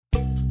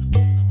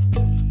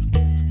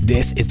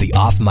This is the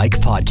Off Mic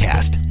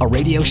Podcast, a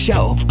radio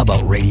show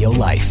about radio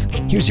life.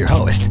 Here's your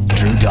host,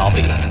 Drew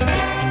Dalby.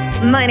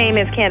 My name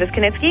is Candice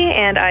Knihnitski,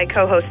 and I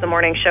co-host the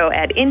morning show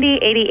at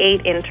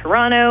Indie88 in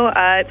Toronto.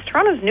 It's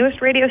Toronto's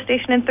newest radio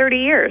station in 30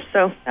 years,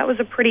 so that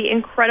was a pretty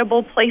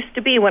incredible place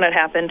to be when it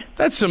happened.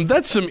 That's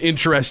some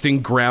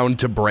interesting ground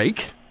to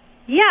break.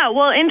 Yeah,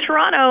 well, in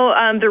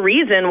Toronto, the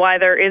reason why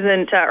there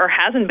isn't or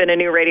hasn't been a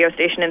new radio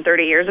station in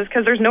 30 years is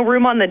because there's no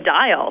room on the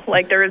dial.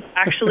 Like, there is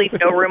actually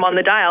no room on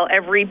the dial.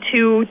 Every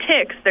 2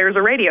 ticks, there's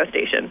a radio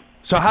station.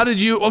 So how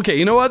did you... Okay,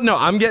 you know what? No,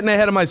 I'm getting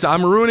ahead of myself.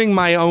 I'm ruining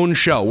my own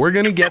show. We're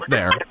going to get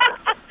there.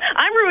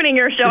 I'm ruining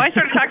your show. I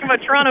started talking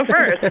about Toronto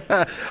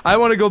first. I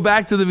want to go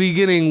back to the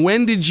beginning.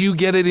 When did you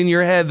get it in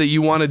your head that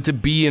you wanted to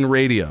be in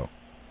radio?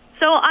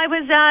 So I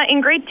was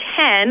in grade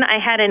 10. I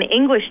had an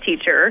English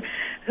teacher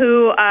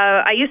who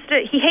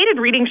he hated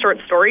reading short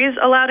stories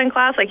aloud in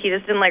class. Like, he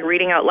just didn't like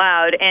reading out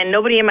loud, and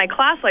nobody in my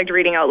class liked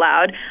reading out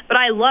loud, but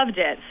I loved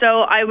it.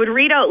 So I would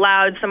read out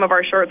loud some of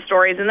our short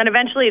stories, and then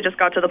eventually it just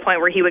got to the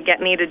point where he would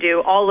get me to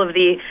do all of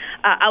the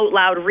out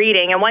loud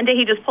reading. And one day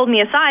he just pulled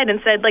me aside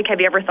and said, like, have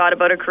you ever thought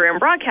about a career in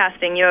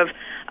broadcasting? You have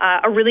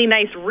a really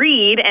nice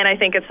read, and I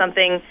think it's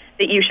something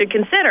that you should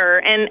consider.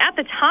 And at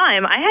the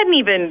time, I hadn't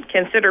even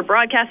considered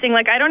broadcasting.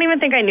 Like, I don't even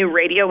think I knew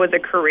radio was a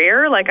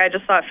career. Like, I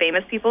just thought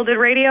famous people did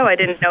radio. I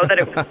didn't know that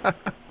it was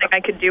something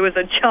I could do as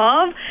a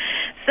job.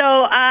 So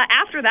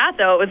after that,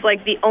 though, it was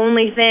like the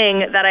only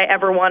thing that I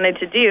ever wanted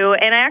to do.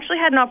 And I actually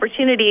had an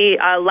opportunity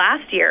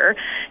last year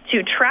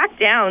to track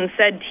down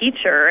said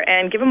teacher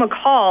and give him a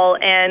call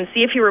and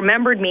see if he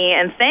remembered me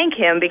and thank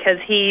him, because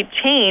he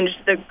changed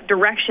the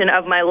direction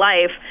of my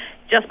life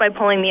just by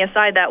pulling me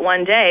aside that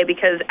one day.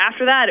 Because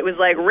after that, it was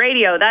like,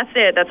 radio, that's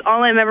it. That's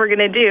all I'm ever going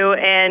to do.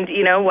 And,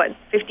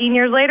 15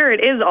 years later, it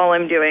is all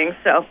I'm doing.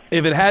 So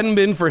if it hadn't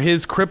been for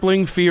his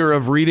crippling fear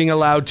of reading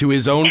aloud to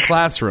his own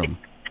classroom.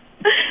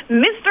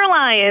 Mr.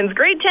 Lyons,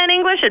 grade 10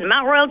 English at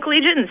Mount Royal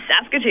Collegiate in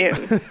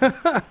Saskatoon.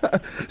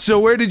 So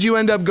where did you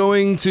end up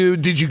going to?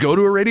 Did you go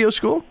to a radio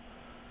school?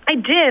 I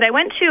did. I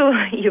went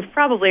to, you've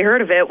probably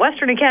heard of it,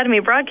 Western Academy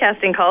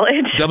Broadcasting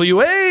College.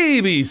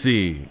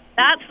 WABC.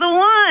 That's the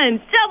one,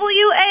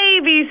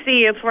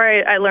 WABC. It's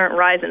where I learned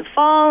rise and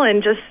fall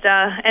and just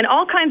and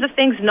all kinds of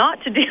things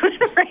not to do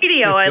in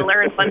radio. I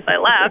learned once I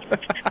left.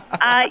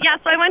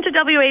 So I went to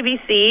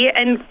WABC,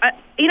 and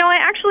I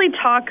actually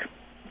talk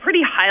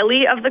pretty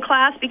highly of the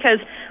class because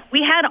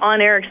we had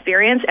on-air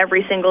experience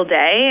every single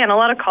day, and a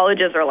lot of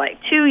colleges are like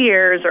 2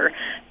 years or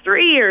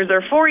 3 years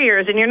or 4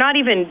 years, and you're not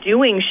even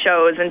doing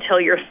shows until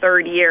your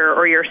third year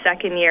or your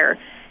second year.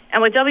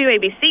 And with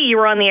WABC, you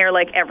were on the air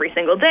like every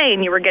single day,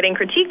 and you were getting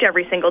critiqued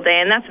every single day,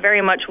 and that's very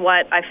much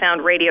what I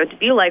found radio to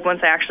be like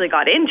once I actually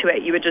got into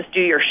it. You would just do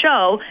your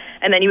show,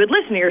 and then you would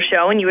listen to your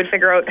show, and you would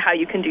figure out how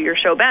you can do your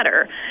show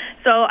better.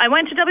 So I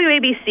went to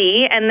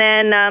WABC, and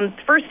then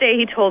the first day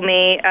he told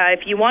me,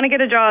 if you want to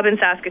get a job in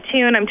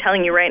Saskatoon, I'm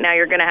telling you right now,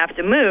 you're going to have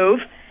to move.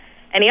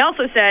 And he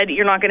also said,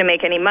 you're not going to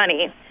make any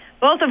money.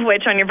 Both of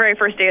which, on your very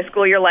first day of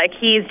school, you're like,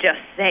 he's just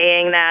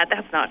saying that.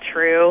 That's not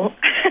true.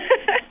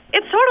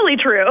 It's totally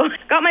true.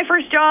 Got my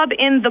first job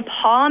in the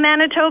Paw,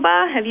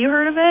 Manitoba. Have you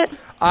heard of it?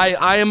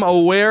 I am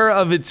aware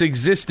of its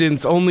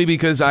existence only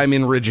because I'm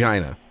in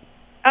Regina.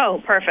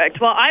 Oh,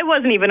 perfect. Well, I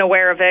wasn't even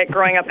aware of it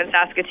growing up in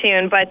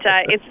Saskatoon, but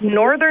it's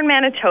northern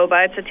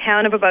Manitoba. It's a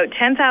town of about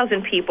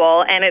 10,000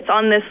 people, and it's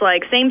on this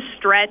same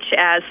stretch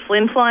as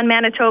Flin Flon,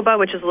 Manitoba,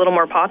 which is a little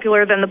more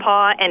popular than the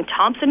Paw, and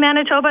Thompson,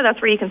 Manitoba. That's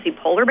where you can see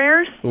polar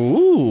bears.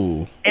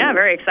 Ooh. Yeah,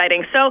 very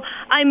exciting. So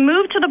I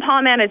moved to the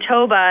Paw,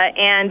 Manitoba,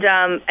 and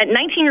at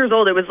 19 years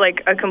old, it was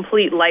like a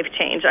complete life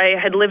change. I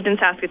had lived in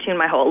Saskatoon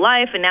my whole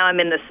life, and now I'm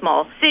in this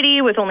small city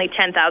with only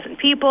 10,000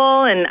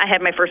 people, and I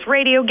had my first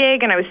radio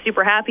gig, and I was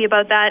super happy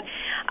about that.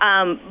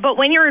 But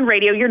when you're in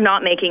radio, you're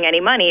not making any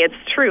money. It's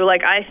true.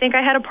 Like, I think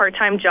I had a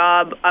part-time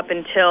job up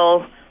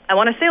until, I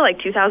want to say,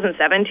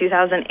 2007,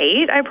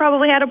 2008. I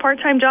probably had a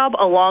part-time job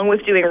along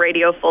with doing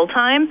radio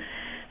full-time.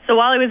 So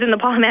while I was in the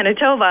Paw,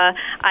 Manitoba,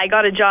 I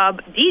got a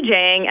job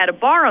DJing at a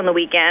bar on the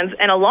weekends,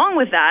 and along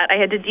with that, I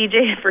had to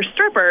DJ for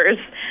strippers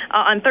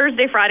on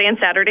Thursday, Friday, and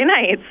Saturday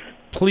nights.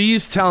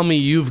 Please tell me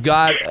you've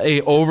got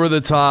a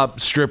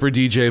over-the-top stripper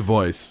DJ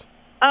voice.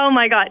 Oh,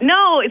 my God.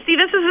 No, see,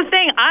 this is the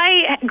thing.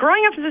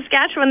 Growing up in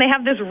Saskatchewan, they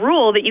have this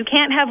rule that you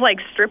can't have,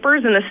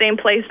 strippers in the same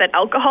place that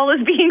alcohol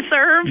is being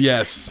served.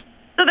 Yes.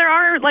 So there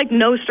are,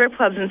 no strip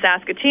clubs in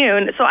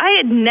Saskatoon. So I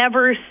had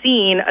never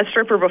seen a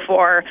stripper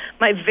before.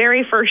 My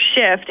very first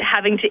shift,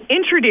 having to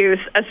introduce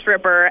a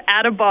stripper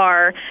at a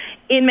bar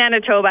in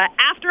Manitoba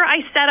after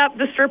I set up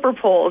the stripper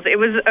poles. It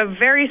was a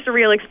very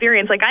surreal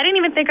experience. I didn't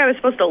even think I was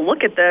supposed to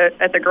look at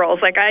the girls.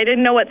 I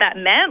didn't know what that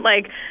meant.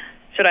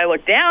 Should I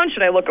look down?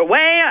 Should I look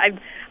away?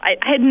 I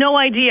had no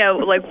idea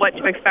like what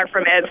to expect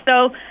from it.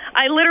 So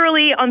I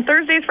literally, on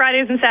Thursdays,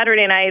 Fridays, and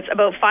Saturday nights,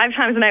 about 5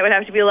 times a night would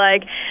have to be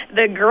like,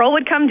 the girl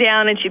would come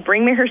down and she'd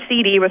bring me her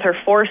CD with her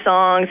 4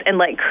 songs, and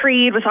like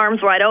Creed with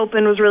Arms Wide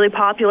Open was really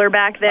popular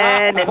back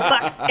then, and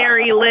Buck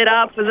Scary Lit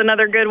Up was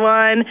another good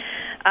one.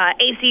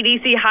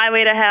 AC/DC,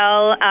 Highway to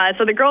Hell.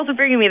 So the girls would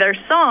bring me their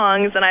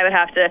songs, and I would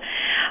have to,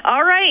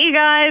 all right, you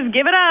guys,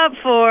 give it up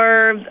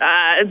for,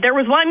 there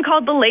was one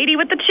called The Lady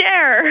with the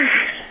Chair.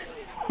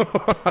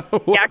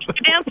 You actually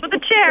danced with the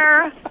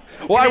chair.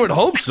 Well, I would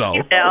hope so.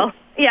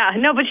 Yeah,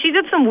 no, but she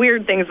did some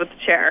weird things with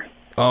the chair.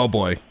 Oh,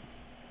 boy.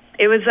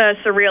 It was a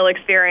surreal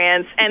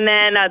experience. And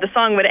then the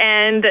song would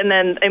end, and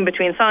then in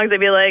between songs, I'd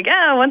be like,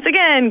 oh, once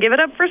again, give it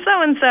up for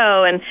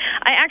so-and-so. And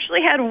I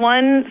actually had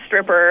one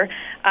stripper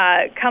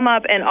come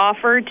up and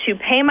offer to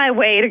pay my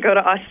way to go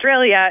to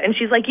Australia. And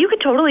she's like, you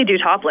could totally do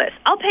topless.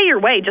 I'll pay your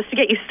way just to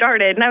get you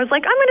started. And I was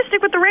like, I'm going to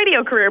stick with the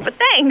radio career, but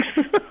thanks.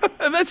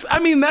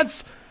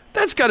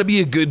 That's got to be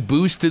a good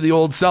boost to the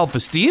old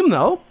self-esteem,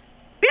 though.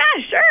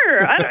 Yeah,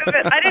 sure.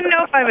 I didn't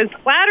know if I was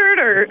flattered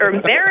or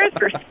embarrassed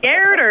or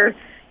scared or,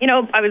 you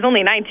know, I was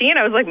only 19.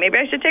 I was like, maybe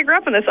I should take her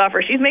up on this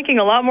offer. She's making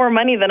a lot more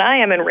money than I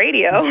am in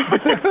radio.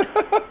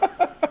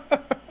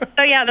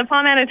 So, yeah, the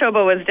Paw,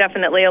 Manitoba was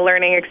definitely a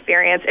learning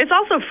experience. It's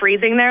also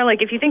freezing there.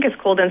 Like, if you think it's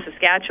cold in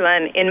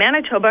Saskatchewan, in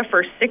Manitoba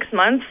for 6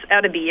 months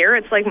out of the year,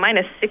 it's like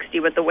minus 60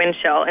 with the wind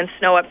chill and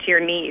snow up to your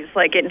knees.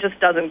 Like, it just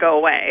doesn't go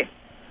away.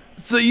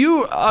 So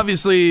you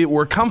obviously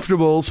were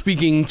comfortable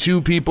speaking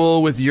to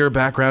people with your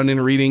background in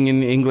reading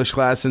in English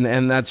class and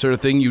that sort of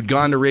thing. You'd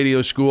gone to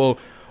radio school.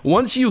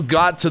 Once you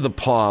got to the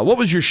Paw, what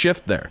was your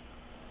shift there?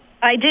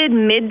 I did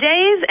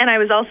middays, and I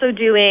was also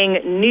doing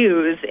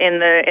news in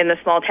the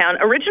small town.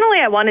 Originally,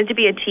 I wanted to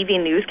be a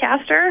TV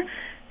newscaster.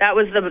 That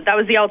was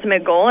the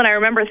ultimate goal, and I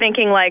remember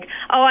thinking like,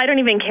 oh, I don't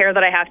even care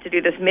that I have to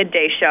do this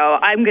midday show.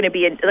 I'm going to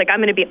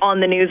be on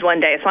the news one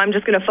day, so I'm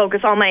just going to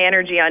focus all my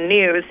energy on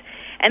news.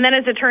 And then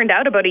as it turned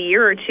out, about a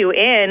year or two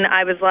in,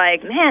 I was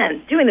like,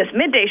 man, doing this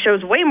midday show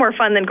is way more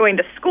fun than going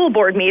to school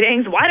board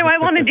meetings. Why do I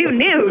want to do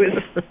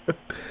news?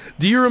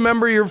 Do you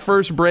remember your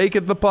first break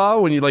at the Paw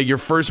when you your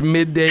first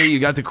midday, you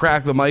got to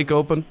crack the mic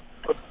open?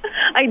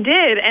 I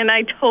did, and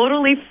I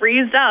totally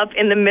freezed up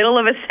in the middle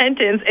of a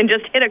sentence and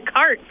just hit a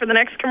cart for the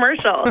next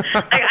commercial.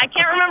 I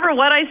can't remember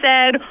what I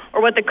said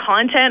or what the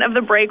content of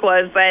the break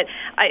was, but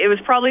it was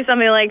probably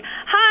something like,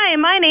 "Hi,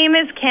 my name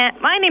is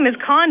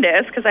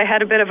Candice," because I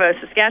had a bit of a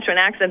Saskatchewan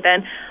accent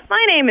then.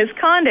 "My name is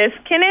Candice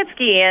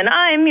Knihnitski, and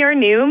I'm your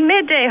new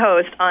midday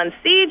host on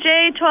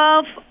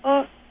CJ12."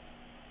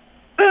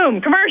 Boom,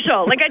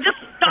 commercial. I just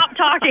stopped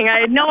talking.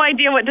 I had no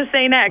idea what to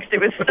say next. It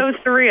was so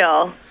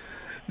surreal.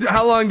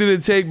 How long did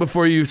it take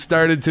before you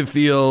started to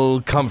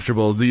feel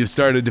comfortable? You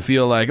started to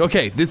feel like,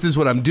 okay, this is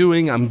what I'm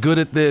doing. I'm good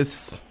at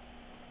this.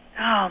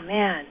 Oh,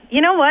 man.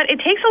 You know what? It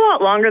takes a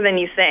lot longer than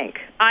you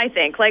think, I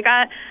think.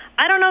 I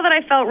don't know that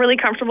I felt really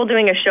comfortable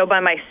doing a show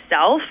by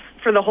myself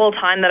for the whole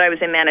time that I was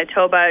in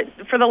Manitoba.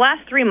 For the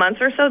last 3 months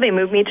or so, they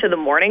moved me to the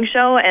morning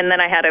show, and then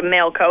I had a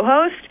male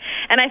co-host.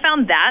 And I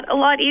found that a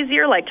lot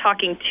easier,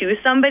 talking to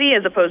somebody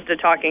as opposed to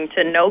talking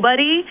to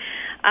nobody.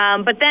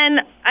 But then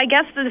I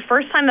guess the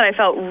first time that I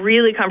felt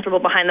really comfortable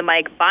behind the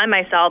mic by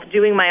myself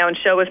doing my own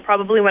show was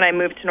probably when I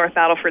moved to North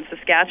Battleford,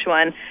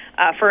 Saskatchewan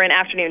for an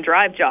afternoon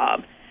drive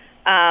job.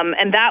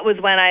 And that was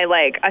when I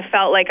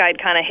felt like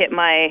I'd kind of hit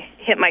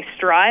my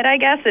stride, I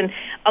guess. And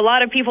a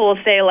lot of people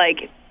will say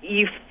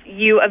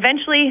you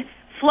eventually,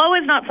 flow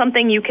is not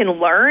something you can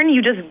learn.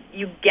 You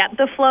get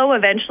the flow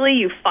eventually.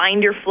 You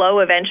find your flow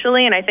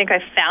eventually. And I think I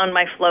found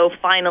my flow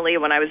finally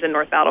when I was in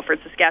North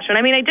Battleford, Saskatchewan.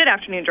 I mean, I did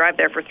afternoon drive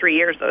there for 3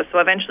 years, though, so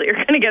eventually you're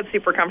going to get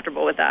super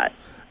comfortable with that.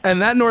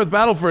 And that North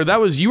Battleford,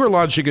 you were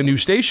launching a new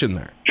station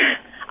there.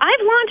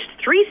 I've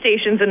launched 3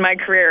 stations in my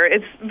career.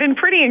 It's been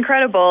pretty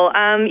incredible.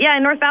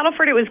 In North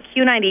Battleford, it was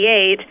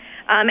Q98.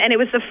 And it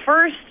was the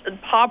first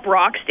pop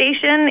rock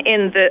station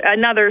in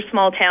another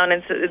small town.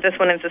 And this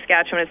one in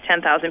Saskatchewan is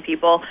 10,000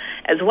 people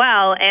as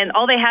well. And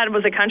all they had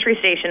was a country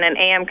station, an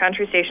AM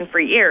country station for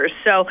years.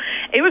 So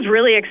it was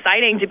really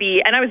exciting to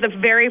be. And I was the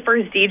very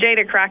first DJ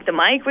to crack the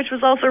mic, which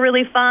was also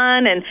really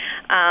fun. And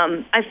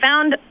I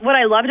found what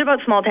I loved about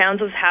small towns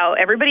was how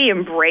everybody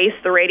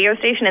embraced the radio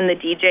station and the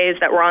DJs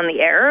that were on the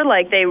air.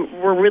 They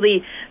were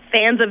really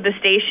fans of the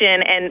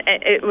station, and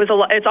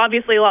it's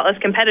obviously a lot less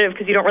competitive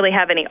because you don't really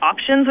have any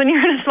options when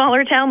you're in a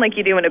smaller town like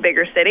you do in a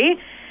bigger city.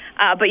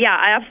 But yeah,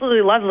 I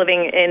absolutely love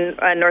living in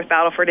North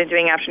Battleford and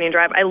doing afternoon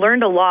drive. I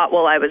learned a lot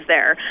while I was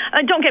there.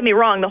 Don't get me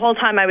wrong, the whole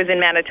time I was in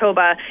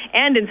Manitoba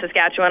and in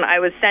Saskatchewan, I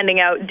was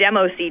sending out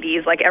demo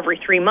CDs every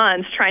 3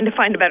 months trying to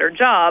find a better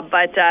job,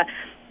 but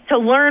to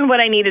learn what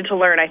I needed to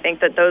learn, I think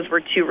that those were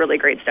 2 really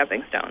great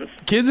stepping stones.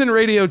 Kids in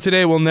radio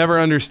today will never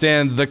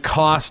understand the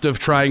cost of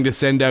trying to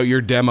send out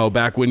your demo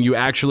back when you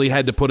actually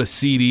had to put a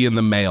CD in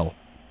the mail.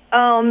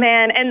 Oh,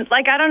 man. And,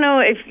 like, I don't know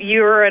if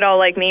you were at all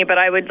like me, but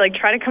I would, like,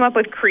 try to come up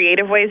with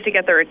creative ways to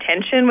get their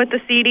attention with the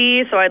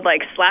CD. So I'd,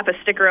 like, slap a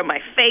sticker of my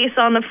face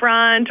on the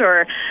front,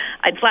 or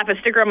I'd slap a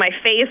sticker of my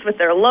face with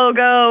their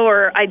logo,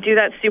 or I'd do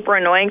that super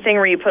annoying thing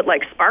where you put,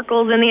 like,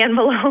 sparkles in the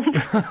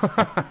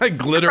envelope.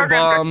 Glitter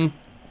bomb.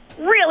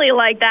 Really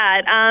like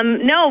that.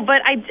 No,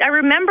 but I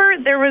remember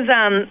there was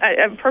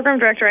a program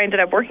director I ended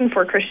up working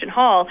for, Christian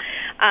Hall.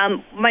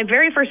 My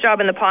very first job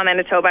in the PAW,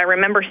 Manitoba, I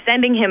remember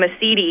sending him a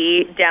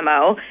CD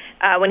demo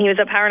when he was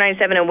at Power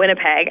 97 in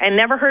Winnipeg. I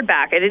never heard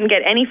back. I didn't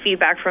get any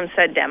feedback from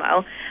said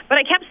demo. But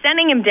I kept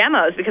sending him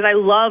demos because I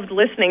loved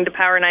listening to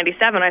Power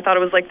 97. I thought it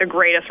was like the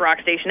greatest rock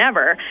station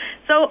ever.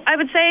 So I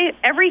would say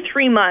every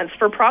 3 months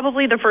for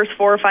probably the first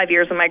 4 or 5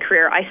 years of my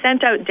career, I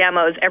sent out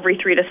demos every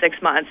 3 to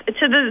 6 months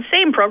to the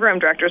same program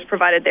directors,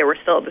 provided they were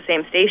still at the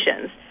same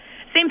stations.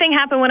 Same thing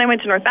happened when I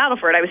went to North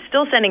Battleford. I was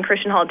still sending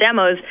Christian Hall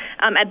demos.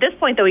 At this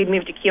point, though, he'd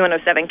moved to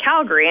Q107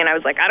 Calgary, and I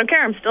was like, I don't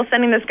care. I'm still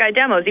sending this guy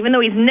demos, even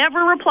though he's never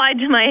replied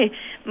to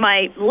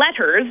my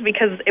letters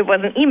because it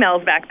wasn't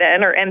emails back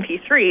then or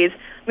MP3s.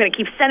 I'm going to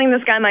keep sending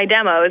this guy my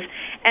demos.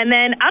 And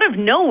then out of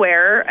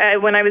nowhere,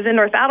 when I was in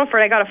North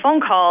Battleford, I got a phone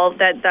call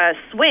that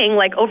Swing,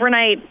 like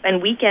overnight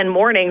and weekend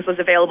mornings, was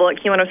available at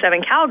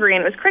Q107 Calgary,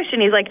 and it was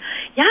Christian. He's like,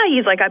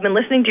 I've been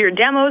listening to your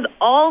demos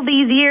all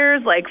these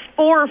years, like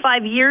 4 or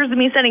 5 years of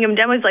me sending him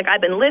demos. He's like,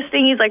 I've been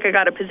listening. He's like, I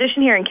got a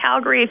position here in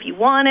Calgary if you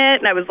want it.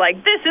 And I was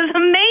like, this is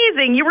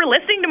amazing. You were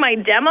listening to my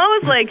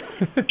demos? Like,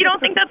 you don't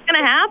think that's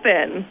going to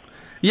happen?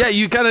 Yeah,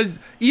 you kind of,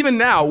 even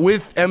now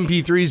with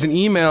MP3s and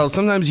emails,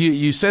 sometimes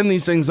you send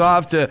these things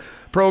off to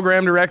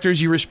program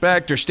directors you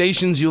respect or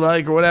stations you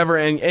like or whatever,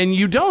 and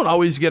you don't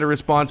always get a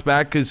response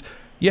back because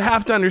you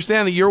have to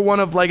understand that you're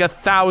one of like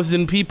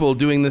 1,000 people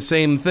doing the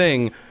same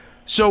thing.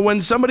 So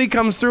when somebody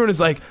comes through and is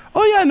like,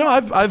 oh yeah, no,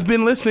 I've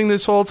been listening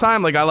this whole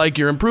time, like I like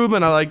your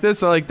improvement, I like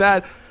this, I like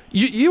that,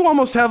 you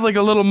almost have like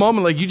a little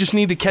moment, like you just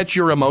need to catch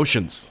your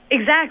emotions.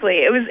 Exactly.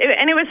 It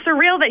was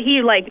surreal that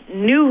he like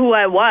knew who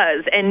I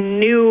was and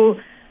knew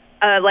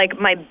like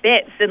my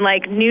bits and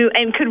like knew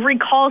and could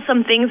recall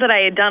some things that I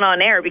had done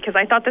on air, because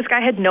I thought this guy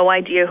had no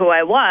idea who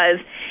I was.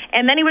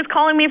 And then he was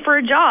calling me for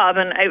a job,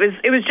 and it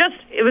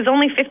was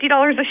only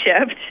 $50 a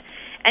shift,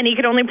 and he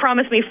could only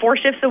promise me 4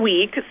 shifts a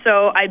week.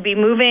 So I'd be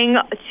moving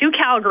to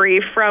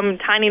Calgary from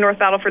tiny North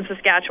Battleford,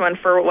 Saskatchewan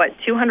for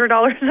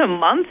 $200 a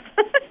month.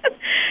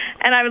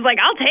 And I was like,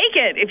 I'll take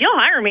it. If you'll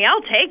hire me,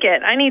 I'll take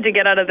it. I need to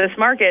get out of this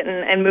market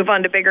and move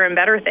on to bigger and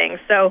better things.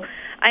 So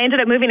I ended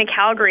up moving to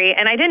Calgary,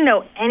 and I didn't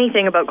know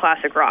anything about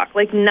classic rock,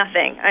 like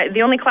nothing.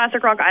 The only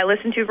classic rock I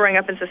listened to growing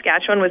up in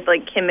Saskatchewan was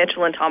like Kim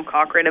Mitchell and Tom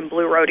Cochrane and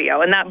Blue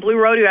Rodeo. And that Blue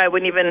Rodeo I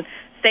wouldn't even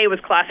say was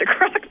classic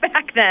rock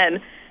back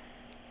then.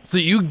 So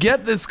you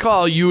get this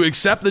call, you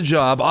accept the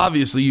job,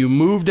 obviously you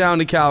move down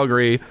to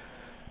Calgary,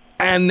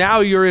 and now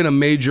you're in a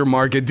major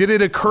market. Did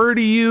it occur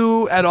to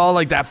you at all,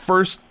 like that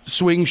first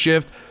swing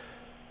shift,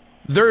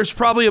 there's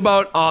probably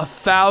about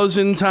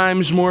 1,000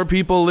 times more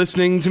people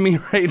listening to me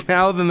right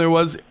now than there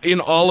was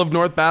in all of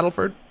North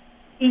Battleford?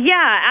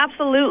 Yeah,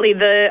 absolutely.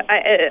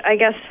 I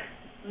guess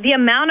the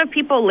amount of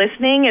people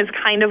listening is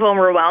kind of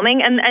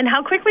overwhelming, and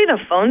how quickly the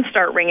phones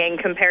start ringing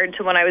compared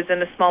to when I was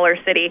in a smaller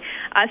city,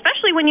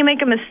 especially when you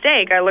make a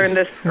mistake. I learned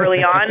this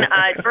early on.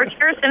 George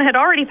Harrison had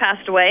already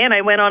passed away, and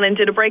I went on and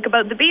did a break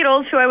about the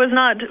Beatles, who I was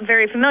not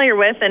very familiar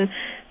with, and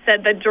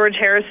said that George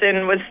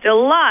Harrison was still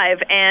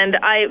alive, and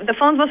the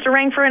phones must have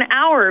rang for an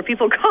hour,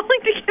 people calling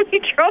to give me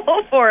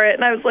trouble for it,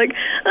 and I was like,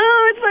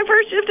 oh, it's my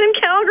first shift in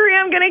Calgary,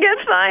 I'm going to get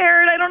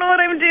fired, I don't know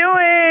what I'm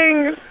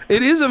doing.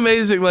 It is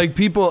amazing, like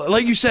people,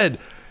 like you said,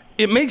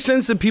 it makes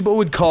sense that people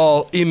would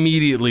call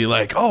immediately,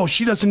 like, oh,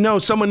 she doesn't know,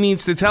 someone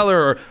needs to tell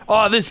her, or,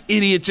 oh, this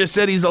idiot just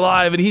said he's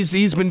alive, and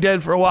he's been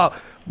dead for a while,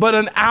 but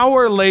an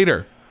hour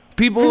later,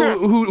 people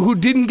who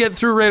didn't get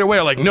through right away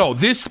are like, no,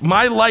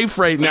 my life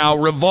right now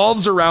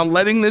revolves around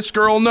letting this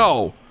girl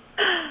know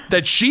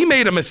that she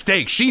made a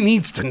mistake. She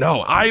needs to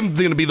know. I'm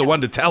going to be the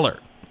one to tell her.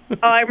 Oh,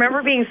 I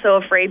remember being so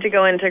afraid to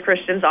go into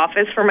Christian's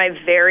office for my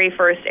very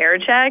first air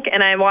check,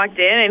 and I walked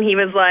in, and he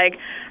was like,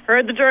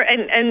 heard the door,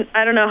 and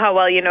I don't know how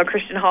well you know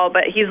Christian Hall,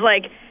 but he's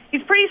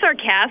pretty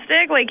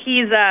sarcastic. Like,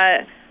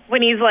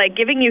 when he's like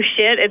giving you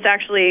shit, it's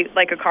actually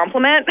like a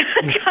compliment,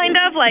 kind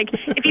of. Like,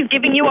 if he's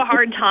giving you a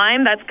hard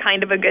time, that's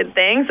kind of a good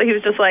thing. So he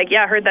was just like,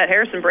 yeah, I heard that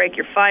Harrison break,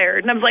 you're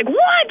fired. And I was like,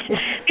 what?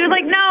 He was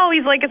like, no.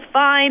 He's like, it's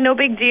fine, no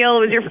big deal.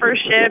 It was your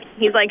first shift.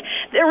 He's like,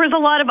 there was a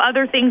lot of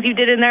other things you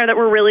did in there that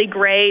were really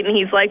great. And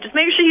he's like, just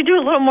make sure you do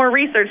a little more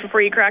research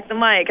before you crack the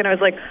mic. And I was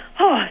like,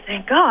 oh,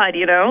 thank God,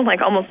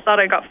 like almost thought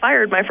I got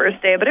fired my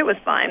first day, but it was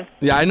fine.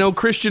 Yeah, I know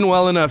Christian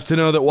well enough to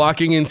know that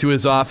walking into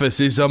his office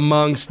is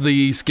amongst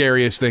the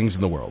scariest things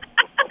in the world.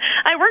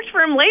 I worked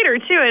for him later,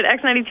 too, at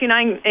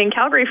X92.9 in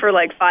Calgary for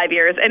like 5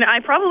 years, and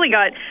I probably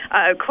got,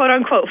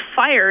 quote-unquote,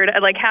 fired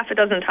like half a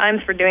dozen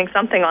times for doing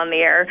something on the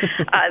air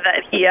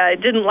that he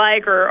didn't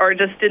like or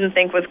just didn't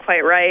think was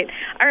quite right.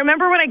 I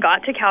remember when I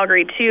got to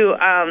Calgary, too,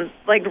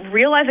 like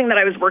realizing that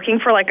I was working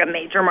for like a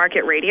major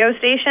market radio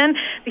station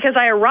because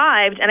I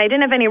arrived and I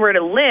didn't have anywhere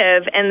to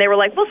live, and they were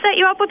like, we'll set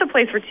you up with a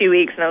place for 2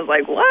 weeks. And I was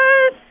like,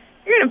 what?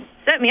 You're going to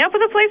set me up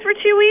with a place for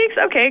 2 weeks?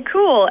 Okay,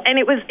 cool. And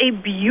it was a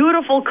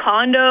beautiful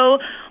condo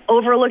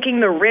overlooking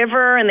the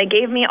river, and they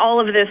gave me all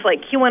of this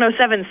like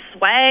Q107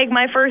 swag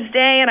my first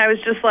day, and I was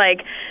just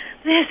like,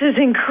 this is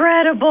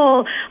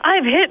incredible.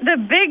 I've hit the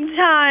big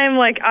time.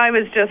 Like, I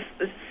was just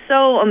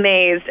so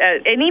amazed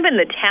at, and even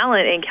the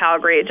talent in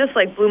Calgary, it just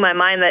like blew my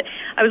mind that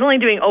I was only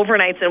doing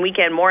overnights and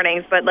weekend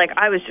mornings, but like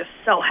I was just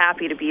so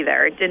happy to be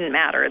there. It didn't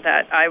matter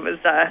that I was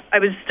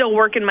still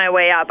working my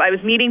way up. I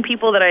was meeting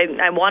people that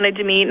I wanted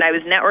to meet, and I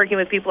was networking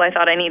with people I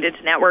thought I needed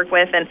to network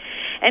with, and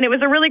it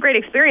was a really great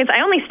experience.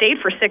 I only stayed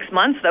for 6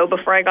 months though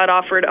before I got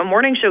offered a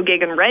morning show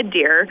gig in Red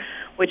Deer,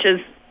 which is,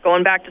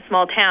 going back to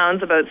small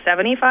towns, about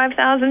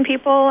 75,000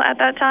 people at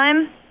that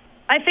time.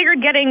 I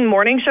figured getting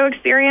morning show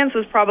experience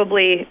was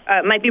probably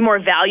might be more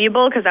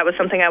valuable because that was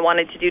something I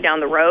wanted to do down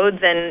the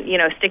road than,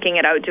 sticking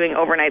it out doing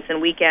overnights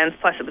and weekends.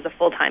 Plus, it was a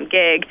full-time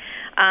gig.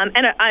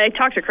 And I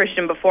talked to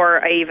Christian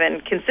before I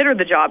even considered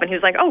the job, and he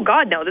was like, oh,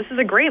 God, no, this is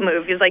a great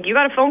move. He's like, you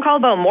got a phone call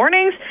about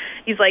mornings?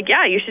 He's like,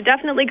 yeah, you should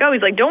definitely go.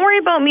 He's like, don't worry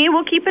about me.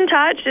 We'll keep in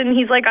touch. And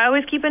he's like, I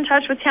always keep in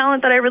touch with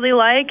talent that I really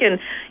like, and,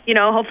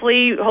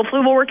 hopefully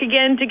we'll work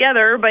again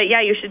together. But,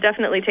 yeah, you should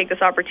definitely take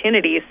this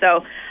opportunity.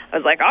 So I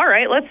was like, all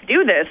right, let's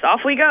do this.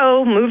 Off we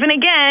go, moving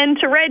again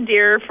to Red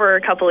Deer for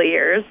a couple of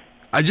years.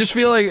 I just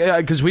feel like,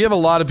 because we have a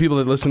lot of people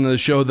that listen to the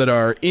show that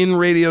are in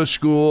radio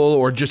school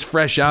or just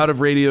fresh out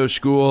of radio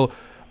school,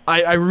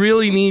 I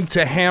really need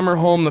to hammer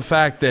home the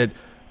fact that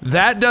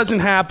doesn't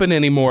happen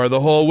anymore. The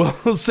whole,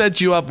 we'll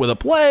set you up with a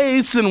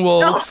place and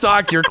we'll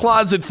stock your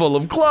closet full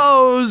of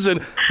clothes,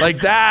 and like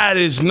that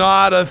is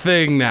not a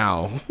thing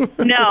now.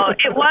 No,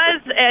 it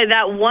was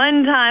that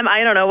one time,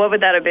 I don't know, what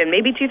would that have been?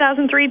 Maybe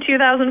 2003,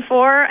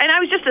 2004. And I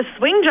was just a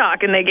swing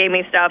jock and they gave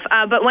me stuff.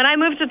 But when I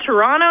moved to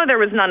Toronto, there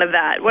was none of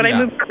that. When I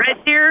moved to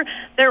Red Deer,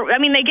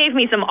 they gave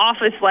me some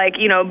office,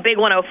 big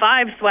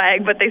 105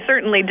 swag, but they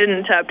certainly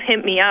didn't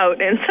pimp me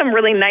out in some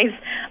really nice,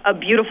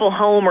 beautiful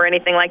home or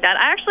anything like that.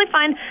 I actually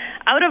find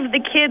out of the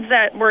kids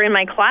that were in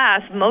my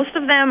class, most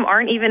of them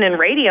aren't even in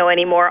radio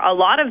anymore. A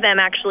lot of them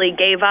actually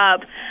gave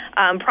up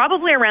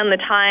probably around the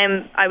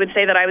time I would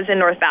say that I was in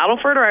North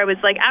Battleford, or I was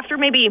after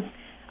maybe,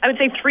 I would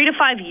say 3 to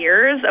 5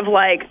 years of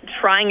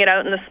trying it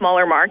out in the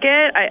smaller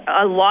market.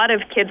 A lot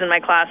of kids in my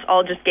class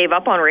all just gave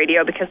up on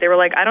radio because they were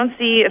like, I don't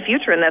see a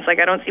future in this. I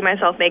don't see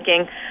myself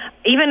making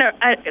even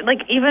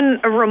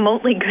a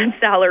remotely good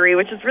salary,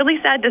 which is really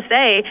sad to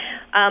say.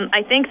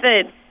 I think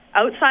that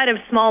outside of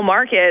small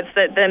markets,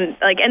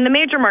 and the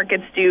major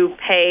markets do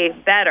pay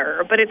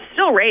better, but it's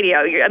still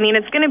radio.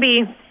 It's going to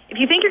be, if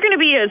you think you're going to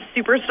be a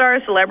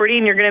superstar celebrity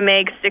and you're going to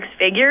make 6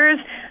 figures,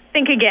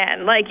 think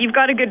again. You've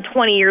got a good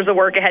 20 years of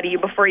work ahead of you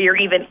before you're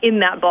even in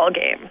that ball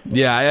game.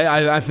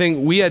 Yeah, I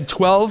think we had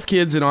 12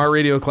 kids in our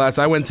radio class.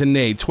 I went to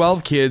Nate.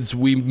 12 kids.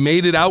 We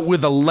made it out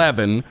with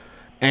 11,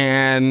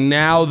 and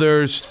now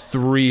there's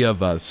 3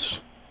 of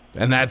us,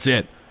 and that's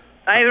it.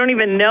 I don't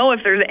even know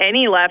if there's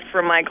any left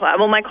from my class.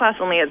 Well, my class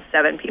only had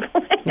 7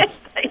 people.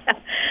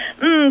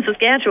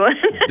 Saskatchewan.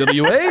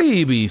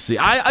 WABC.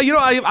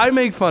 I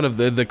make fun of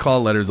the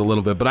call letters a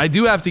little bit, but I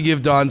do have to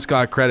give Don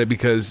Scott credit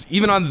because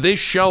even on this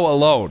show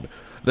alone,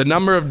 the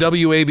number of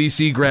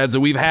WABC grads that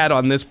we've had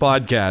on this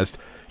podcast,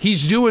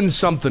 he's doing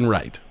something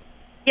right.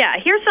 Yeah,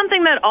 here's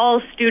something that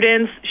all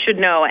students should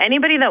know.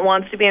 Anybody that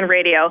wants to be in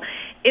radio,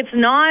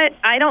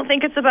 I don't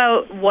think it's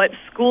about what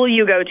school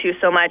you go to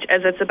so much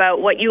as it's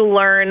about what you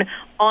learn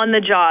on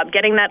the job,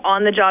 getting that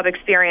on-the-job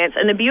experience.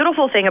 And the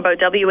beautiful thing about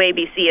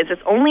WABC is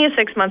it's only a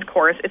 6-month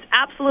course. It's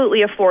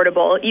absolutely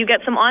affordable. You get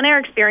some on-air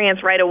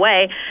experience right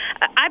away.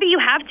 Either you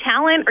have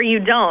talent or you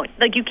don't.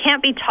 You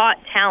can't be taught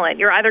talent.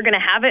 You're either going to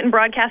have it in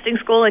broadcasting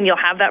school and you'll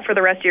have that for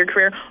the rest of your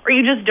career, or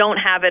you just don't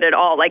have it at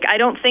all. I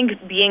don't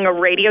think being a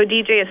radio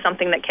DJ is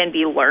something that can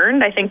be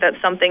learned. I think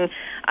that's something,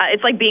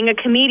 it's like being a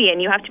comedian.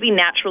 You have to be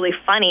naturally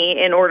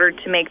funny in order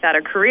to make that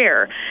a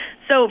career.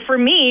 So for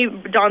me,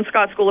 Don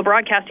Scott School of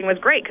Broadcasting was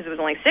great because it was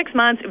only 6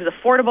 months. It was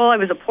affordable. I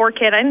was a poor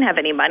kid. I didn't have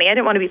any money. I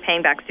didn't want to be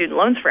paying back student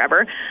loans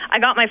forever. I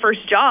got my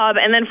first job,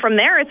 and then from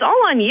there, it's all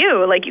on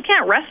you. You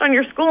can't rest on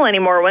your school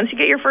anymore. Once you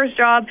get your first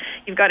job,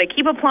 you've got to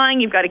keep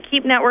applying. You've got to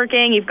keep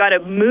networking. You've got to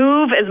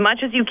move as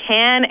much as you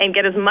can and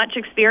get as much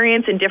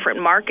experience in different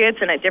markets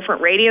and at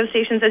different radio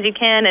stations as you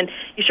can. And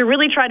you should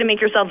really try to make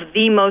yourself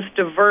the most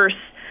diverse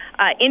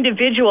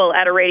individual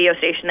at a radio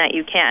station that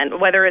you can,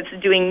 whether it's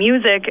doing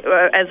music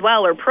as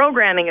well or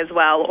programming as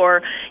well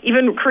or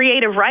even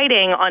creative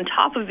writing on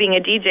top of being a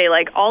DJ.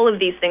 All of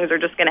these things are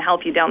just going to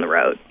help you down the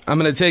road. I'm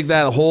going to take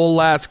that whole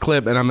last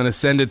clip and I'm going to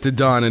send it to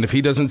Don, and if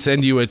he doesn't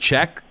send you a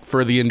check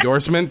for the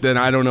endorsement, then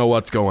I don't know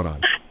what's going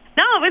on.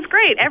 No, it was great.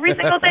 great. Every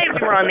single day we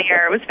were on the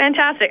air. It was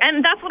fantastic.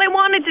 And that's what I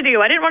wanted to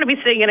do. I didn't want to be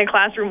sitting in a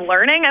classroom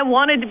learning. I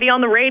wanted to be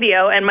on the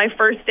radio, and my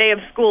first day of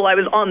school, I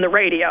was on the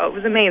radio. It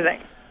was amazing.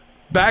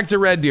 Back to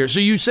Red Deer. So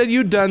you said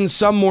you'd done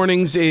some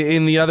mornings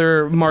in the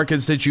other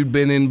markets that you'd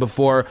been in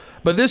before,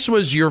 but this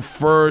was your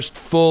first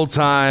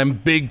full-time,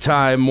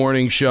 big-time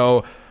morning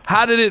show.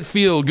 How did it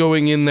feel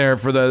going in there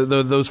for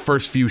those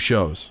first few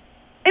shows?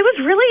 It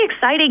was really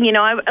exciting. You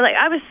know,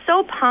 I was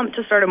so pumped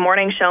to start a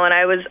morning show, and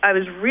I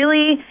was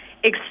really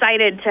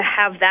excited to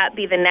have that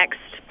be the next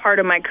part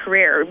of my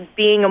career,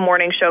 being a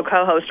morning show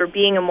co-host or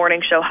being a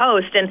morning show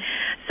host. And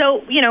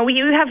so, you know,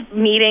 you have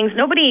meetings.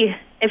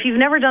 If you've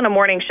never done a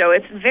morning show,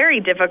 it's very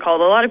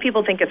difficult. A lot of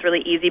people think it's really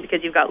easy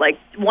because you've got like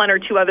one or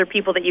two other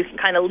people that you can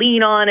kind of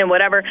lean on and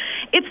whatever.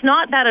 It's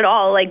not that at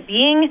all. Like,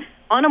 being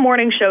on a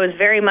morning show is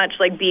very much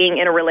like being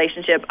in a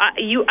relationship.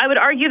 I would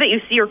argue that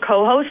you see your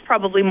co-host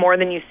probably more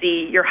than you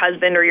see your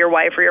husband or your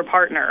wife or your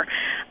partner.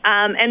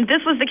 And this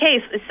was the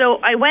case.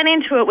 So I went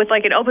into it with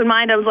like an open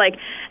mind. I was like,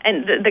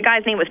 and the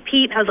guy's name was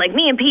Pete. I was like,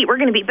 me and Pete, we're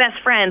going to be best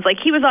friends. Like,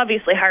 he was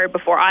obviously hired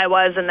before I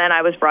was, and then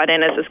I was brought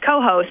in as his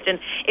co-host, and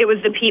it was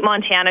the Pete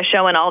Montana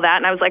show and all that.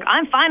 And I was like,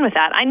 I'm fine with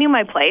that. I knew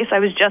my place. I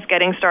was just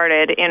getting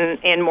started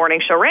in morning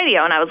show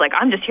radio, and I was like,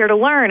 I'm just here to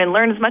learn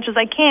as much as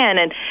I can.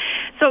 And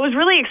so it was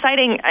really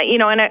exciting, you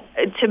know, and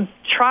to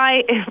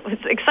try. It was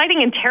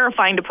exciting and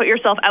terrifying to put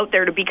yourself out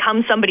there to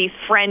become somebody's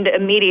friend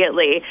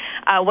immediately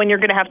when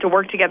you're going to have to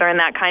work together in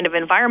that kind of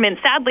environment.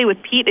 Sadly,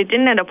 with Pete, it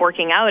didn't end up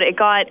working out.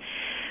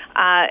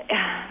 I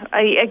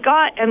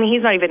mean,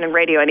 he's not even in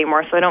radio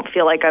anymore, so I don't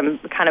feel like I'm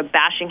kind of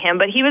bashing him,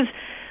 but he was.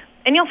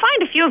 And you'll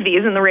find a few of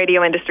these in the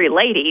radio industry,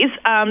 ladies.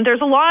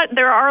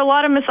 There are a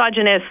lot of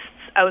misogynists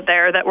out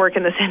there that work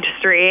in this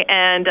industry,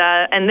 and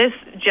this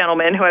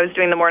gentleman who I was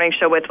doing the morning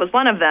show with was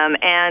one of them,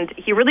 and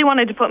he really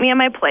wanted to put me in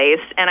my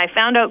place, and I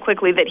found out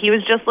quickly that he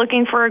was just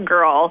looking for a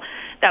girl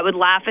that would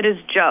laugh at his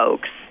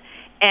jokes,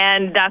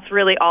 and that's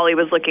really all he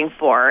was looking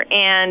for.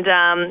 And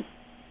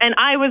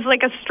I was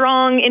like a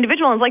strong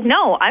individual. I was like,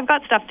 no, I've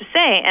got stuff to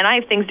say, and I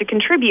have things to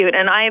contribute,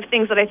 and I have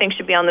things that I think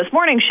should be on this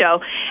morning show.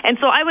 And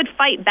so I would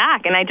fight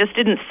back, and I just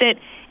didn't sit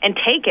and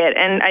take it,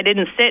 and I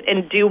didn't sit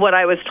and do what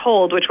I was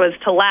told, which was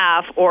to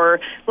laugh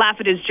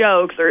at his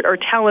jokes or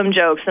tell him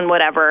jokes and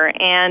whatever.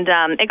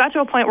 And it got to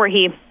a point where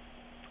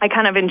I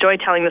kind of enjoy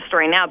telling the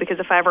story now, because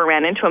if I ever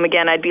ran into him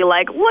again, I'd be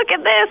like, look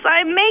at this,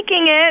 I'm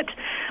making it.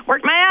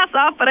 Worked my ass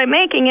off, but I'm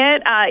making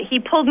it. He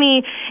pulled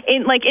me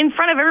in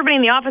front of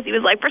everybody in the office. He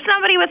was like, for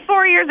somebody with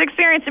 4 years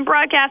experience in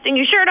broadcasting,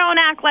 you sure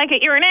don't act like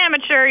it. You're an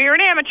amateur. You're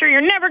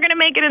never going to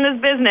make it in this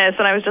business.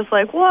 And I was just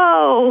like,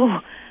 whoa,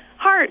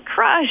 heart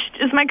crushed.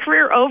 Is my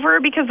career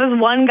over because this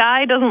one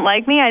guy doesn't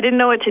like me? I didn't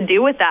know what to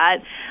do with that.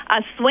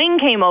 A swing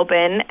came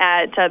open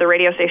at the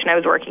radio station I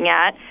was working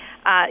at.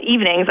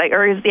 Evenings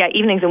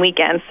and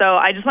weekends. So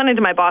I just went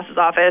into my boss's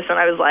office and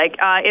I was like,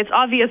 it's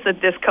obvious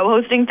that this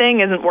co-hosting thing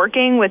isn't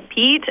working with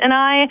Pete and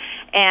I,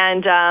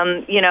 and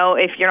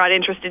if you're not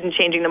interested in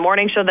changing the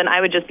morning show, then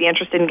I would just be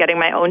interested in getting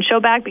my own show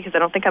back, because I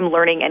don't think I'm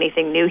learning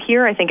anything new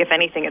here. I think if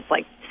anything, it's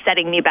like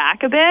setting me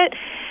back a bit.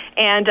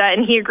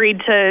 And he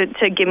agreed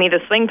to give me the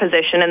swing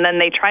position, and then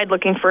they tried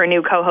looking for a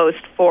new co-host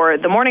for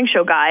the morning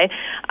show guy.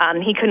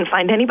 He couldn't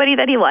find anybody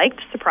that he liked,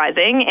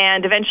 surprising,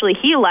 and eventually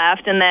he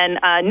left, and then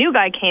a new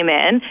guy came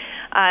in,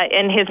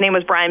 and his name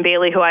was Brian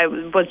Bailey, who I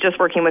was just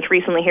working with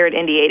recently here at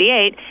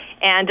Indie88,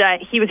 and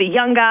he was a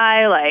young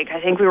guy, I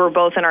think we were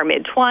both in our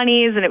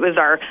mid-20s, and it was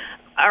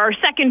our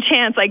second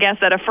chance, I guess,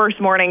 at a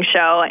first morning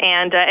show,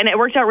 and it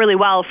worked out really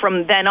well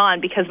from then on,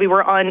 because we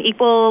were it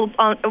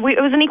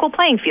was an equal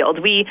playing field.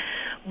 We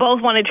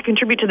both wanted to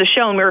contribute to the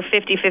show, and we were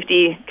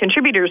 50-50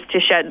 contributors to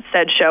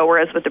said show,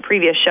 whereas with the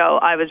previous show,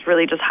 I was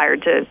really just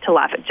hired to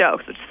laugh at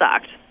jokes, which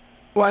sucked.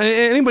 Well,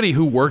 anybody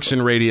who works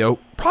in radio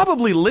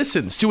probably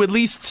listens to at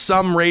least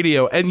some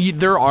radio, and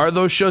there are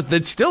those shows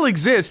that still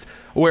exist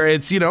where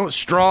it's,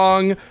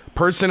 strong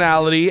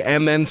personality,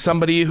 and then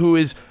somebody who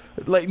is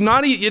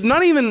not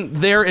even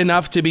there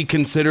enough to be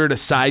considered a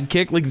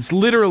sidekick. Like, it's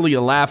literally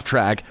a laugh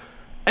track,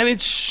 and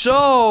it's so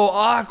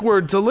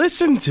awkward to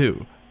listen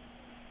to.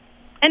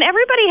 And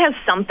everybody has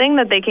something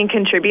that they can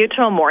contribute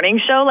to a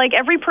morning show. Like,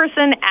 every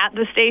person at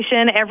the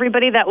station,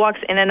 everybody that walks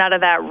in and out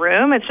of that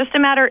room, it's just a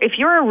matter, if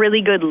you're a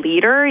really good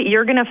leader,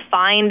 you're going to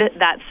find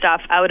that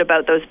stuff out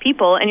about those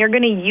people, and you're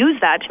going to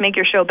use that to make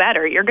your show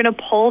better. You're going to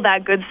pull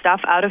that good stuff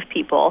out of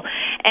people,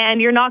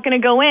 and you're not going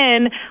to go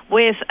in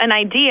with an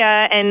idea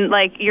and,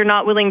 you're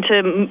not willing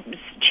to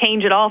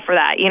change it all for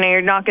that.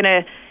 You're not going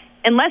to,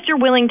 unless you're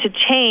willing to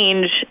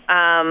change,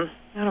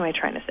 what am I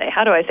trying to say?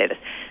 How do I say this?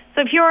 So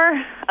if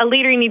you're a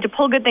leader, you need to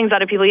pull good things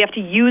out of people. You have to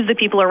use the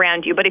people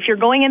around you. But if you're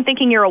going in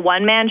thinking you're a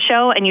one-man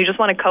show and you just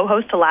want a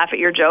co-host to laugh at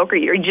your joke, or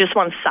you just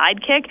want a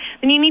sidekick,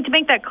 then you need to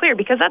make that clear,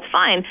 because that's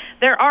fine.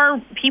 There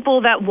are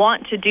people that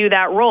want to do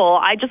that role.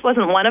 I just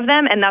wasn't one of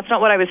them, and that's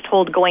not what I was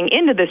told going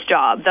into this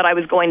job, that I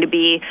was going to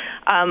be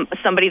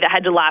somebody that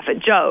had to laugh at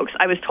jokes.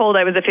 I was told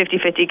I was a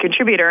 50-50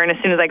 contributor, and as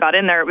soon as I got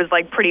in there, it was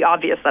pretty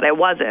obvious that I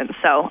wasn't.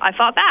 So I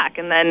fought back,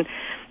 and then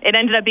it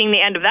ended up being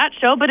the end of that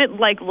show, but it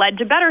like led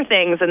to better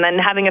things. And then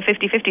having a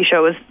 50-50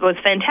 show was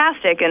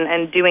fantastic,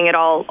 and doing it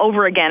all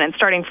over again and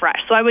starting fresh.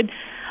 So I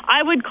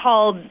would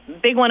call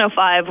Big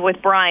 105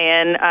 with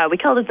Brian. We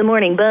called it the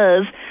Morning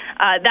Buzz.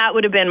 That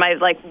would have been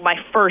my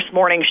first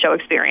morning show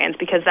experience,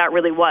 because that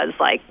really was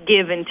like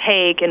give and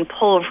take and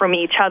pull from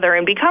each other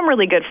and become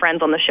really good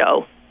friends on the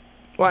show.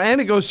 Well, and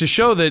it goes to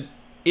show that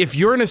if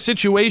you're in a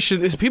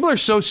situation, people are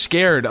so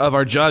scared of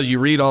our jobs. You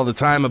read all the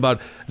time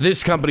about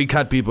this company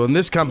cut people and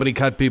this company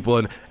cut people,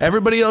 and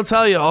everybody will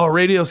tell you, oh,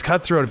 radio's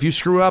cutthroat. If you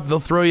screw up, they'll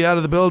throw you out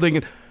of the building.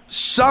 And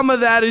some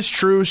of that is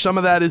true, some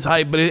of that is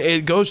hype, but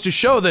it goes to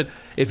show that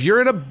if you're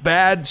in a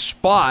bad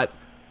spot,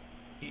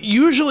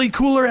 usually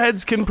cooler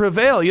heads can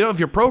prevail. You know, if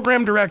your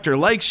program director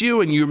likes you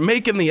and you're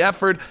making the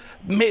effort,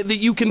 that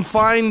you can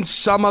find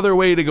some other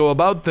way to go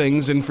about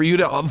things, and for you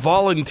to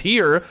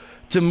volunteer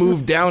to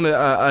move down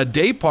a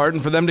day part,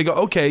 and for them to go,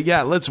 okay,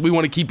 yeah, we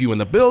want to keep you in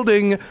the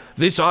building.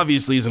 This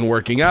obviously isn't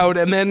working out.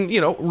 And then, you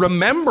know,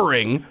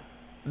 remembering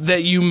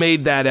that you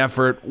made that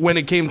effort when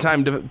it came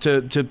time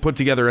to put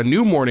together a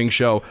new morning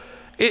show.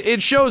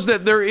 It shows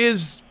that there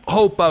is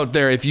hope out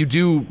there if you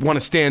do want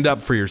to stand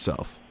up for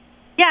yourself.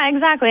 Yeah,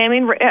 exactly. I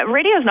mean,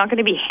 radio is not going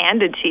to be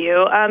handed to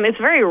you. It's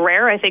very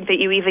rare, I think, that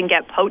you even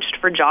get poached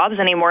for jobs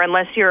anymore,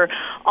 unless you're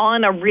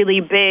on a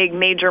really big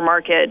major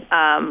market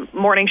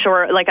morning show,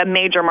 or like a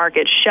major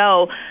market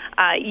show.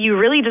 You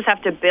really just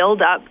have to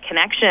build up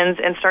connections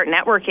and start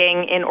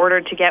networking in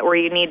order to get where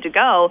you need to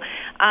go.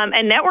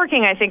 And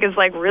networking, I think, is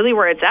like really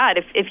where it's at.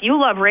 If you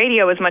love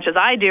radio as much as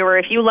I do, or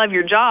if you love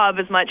your job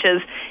as much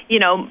as, you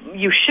know,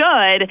 you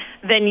should,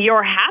 then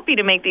you're happy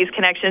to make these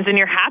connections and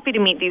you're happy to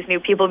meet these new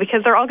people,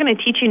 because they're all going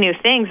to teach you new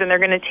things, and they're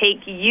going to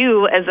take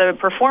you as a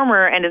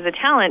performer and as a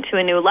talent to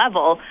a new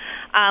level.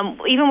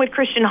 Even with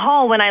Christian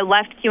Hall, when I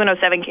left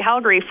Q107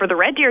 Calgary for the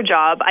Red Deer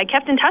job, I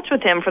kept in touch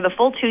with him for the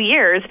full 2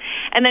 years.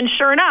 And then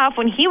sure enough,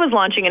 when he was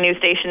launching a new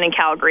station in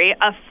Calgary,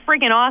 a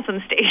friggin'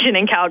 awesome station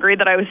in Calgary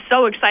that I was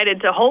so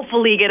excited to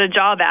hopefully get a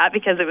job at,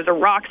 because it was a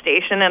rock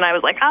station, and I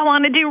was like, I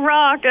want to do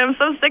rock, and I'm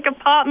so sick of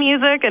pop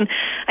music, and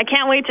I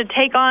can't wait to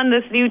take on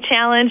this new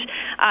challenge.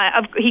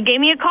 He gave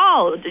me a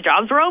call. The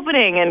jobs were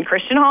opening, and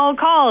Christian Hall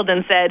called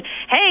and said,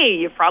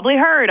 hey, you've probably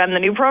heard, I'm the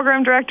new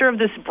program director of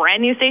this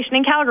brand new station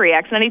in Calgary,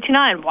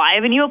 X929. Why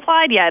haven't you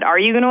applied yet? Are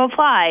you going to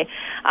apply?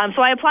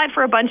 So I applied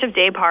for a bunch of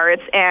day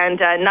parts, and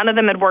none of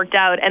them had worked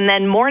out. And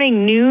then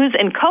morning news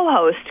and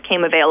co-host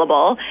came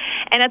available.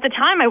 And at the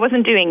time, I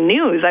wasn't doing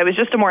news. I was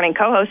just a morning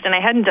co-host, and I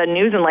hadn't done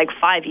news in like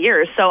 5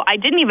 years. So I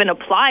didn't even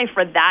apply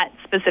for that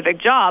specific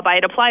job. I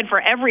had applied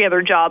for every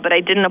other job, but I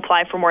didn't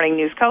apply for morning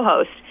news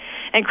co-host.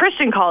 And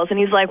Christian calls, and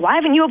he's like, why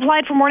haven't you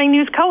applied for morning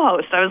news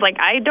co-host? I was like,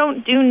 I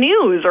don't do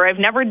news, or I've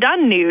never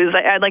done news.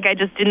 I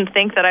just didn't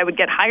think that I would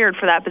get hired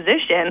for that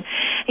position.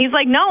 He's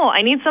like, no,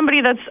 I need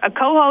somebody that's a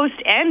co-host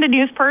and a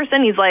news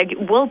person. He's like,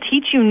 we'll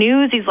teach you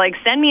news. He's like,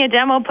 send me a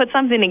demo, put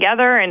something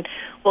together, and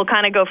we'll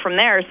kind of go from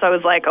there. So I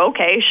was like,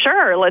 okay,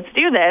 sure, let's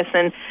do this.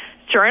 And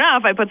sure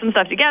enough, I put some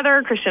stuff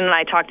together. Christian and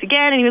I talked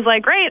again, and he was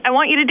like, great, I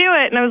want you to do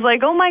it. And I was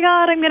like, oh my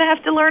God, I'm going to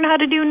have to learn how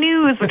to do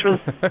news, which was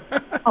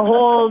a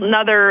whole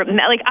nother,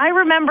 like, I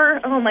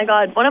remember, oh my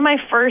God, one of my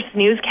first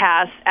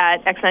newscasts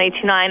at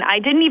X929, I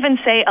didn't even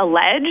say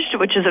alleged,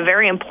 which is a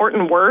very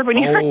important word when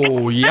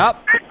you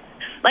yep.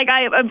 Like,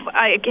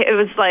 it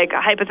was like,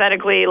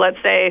 hypothetically,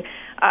 let's say,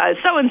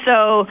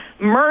 so-and-so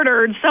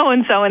murdered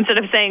so-and-so, instead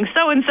of saying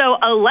so-and-so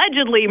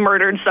allegedly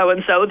murdered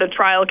so-and-so, the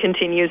trial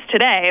continues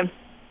today.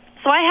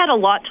 So I had a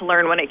lot to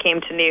learn when it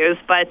came to news,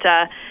 but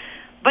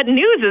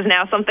news is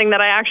now something that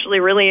I actually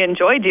really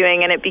enjoy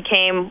doing, and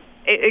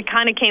it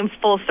kind of came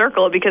full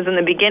circle, because in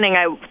the beginning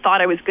I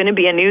thought I was going to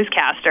be a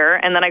newscaster,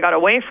 and then I got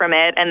away from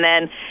it, and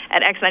then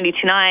at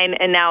X929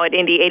 and now at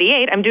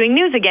Indie88, I'm doing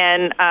news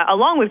again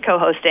along with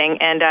co-hosting,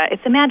 and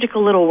it's a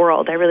magical little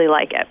world. I really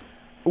like it.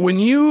 When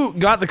you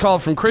got the call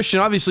from Christian,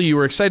 obviously you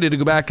were excited to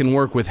go back and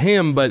work with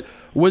him, but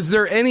was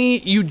there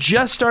you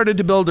just started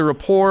to build a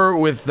rapport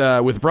with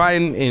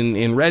Brian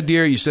in Red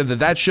Deer. You said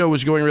that show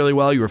was going really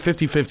well. You were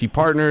 50-50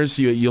 partners.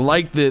 You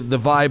liked the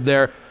vibe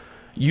there.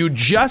 You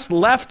just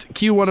left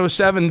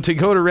Q107 to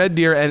go to Red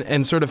Deer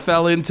and sort of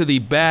fell into the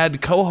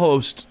bad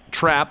co-host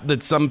trap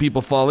that some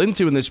people fall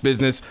into in this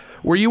business.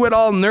 Were you at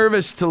all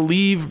nervous to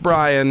leave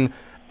Brian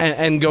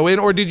and go in,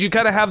 or did you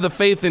kind of have the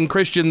faith in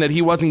Christian that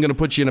he wasn't going to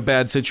put you in a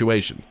bad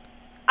situation?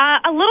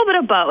 A little bit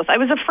of both. I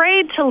was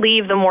afraid to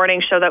leave the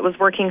morning show that was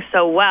working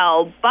so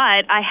well,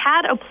 but I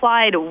had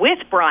applied with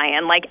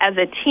Brian, like as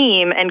a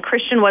team, and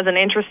Christian wasn't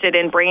interested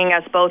in bringing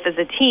us both as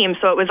a team,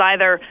 so it was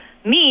either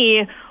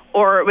me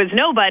or it was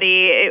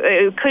nobody.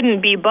 It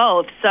couldn't be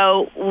both.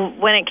 So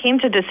when it came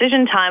to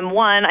decision time,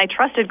 one, I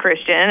trusted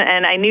Christian,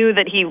 and I knew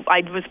that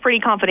I was pretty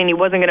confident he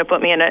wasn't going to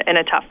put me in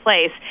a tough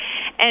place.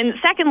 And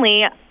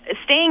secondly,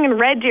 staying in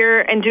Red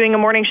Deer and doing a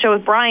morning show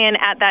with Brian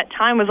at that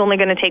time was only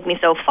going to take me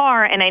so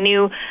far, and I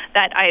knew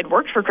that I had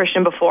worked for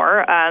Christian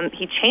before.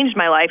 He changed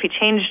my life. He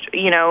changed,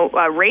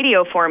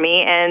 radio for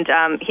me, and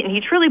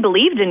he truly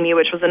believed in me,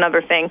 which was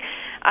another thing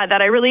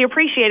that I really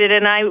appreciated,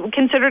 and I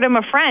considered him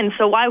a friend.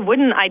 So why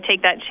wouldn't I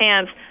take that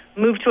chance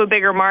move to a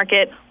bigger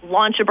market,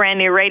 launch a brand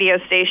new radio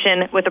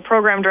station with a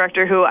program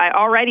director who I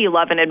already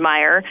love and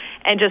admire,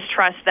 and just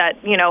trust that,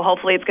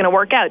 hopefully it's going to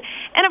work out.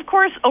 And of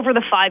course, over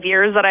the 5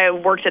 years that I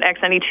worked at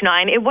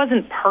X92.9, it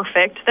wasn't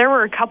perfect. There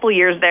were a couple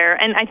years there,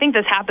 and I think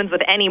this happens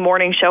with any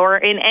morning show or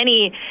in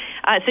any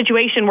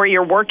situation where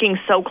you're working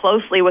so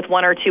closely with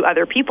one or two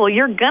other people.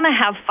 You're going to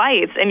have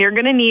fights, and you're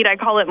going to need, I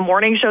call it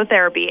morning show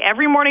therapy.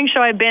 Every morning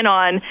show I've been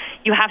on,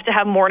 you have to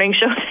have morning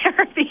show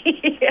therapy.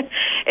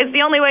 It's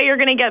the only way you're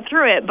going to get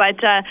through it.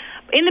 But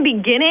in the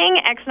beginning,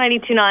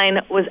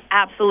 X92.9 was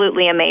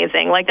absolutely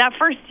amazing. Like that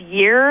first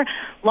year,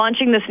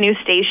 launching this new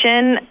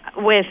station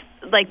with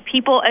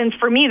people, and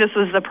for me, this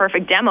was the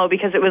perfect demo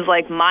because it was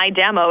like my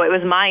demo. It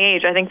was my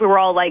age. I think we were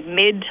all like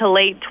mid to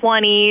late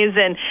 20s,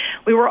 and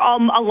we were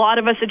all, a lot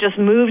of us had just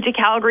moved to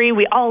Calgary.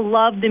 We all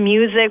loved the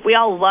music. We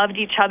all loved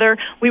each other.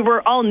 We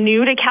were all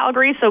new to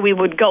Calgary, so we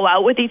would go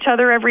out with each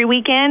other every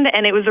weekend,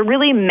 and it was a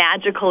really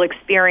magical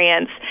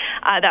experience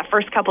that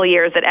first couple of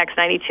years at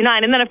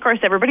X92.9. And then, of course,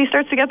 everybody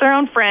starts to get their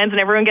own friends, and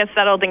everyone gets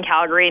settled in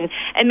Calgary,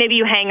 and maybe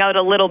you hang out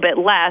a little bit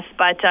less.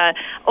 But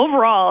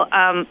overall,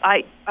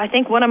 I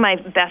think one of my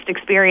best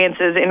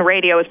experiences in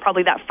radio is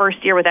probably that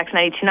first year with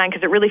X92.9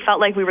 because it really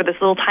felt like we were this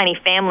little tiny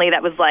family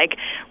that was like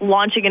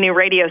launching a new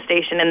radio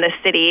station in this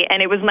city.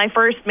 And it was my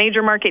first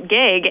major market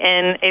gig,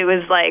 and it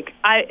was like,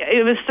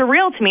 it was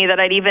surreal to me that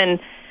I'd even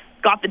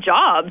got the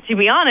job, to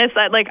be honest.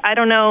 I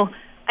don't know.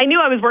 I knew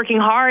I was working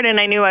hard, and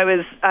I knew I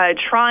was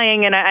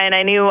trying, and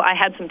I knew I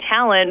had some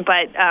talent,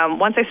 but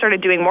once I started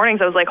doing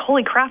mornings, I was like,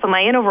 holy crap, am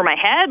I in over my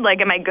head? Like,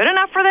 am I good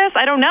enough for this?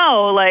 I don't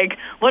know. Like,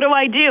 what do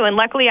I do? And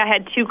luckily, I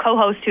had two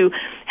co-hosts who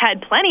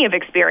had plenty of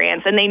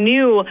experience, and they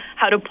knew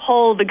how to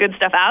pull the good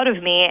stuff out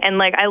of me,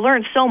 and, I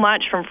learned so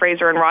much from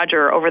Fraser and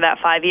Roger over that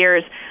 5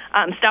 years,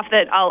 stuff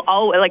that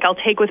I'll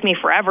take with me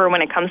forever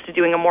when it comes to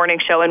doing a morning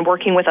show and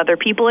working with other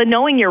people, and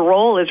knowing your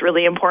role is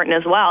really important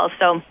as well.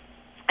 So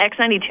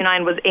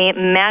X92.9 was a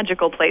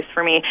magical place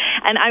for me,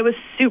 and I was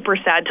super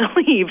sad to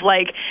leave.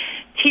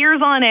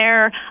 Tears on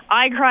air,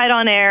 I cried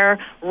on air,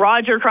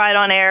 Roger cried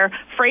on air,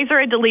 Fraser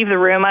had to leave the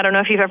room. I don't know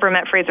if you've ever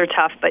met Fraser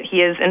Tough, but he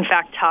is in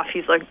fact tough.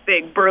 He's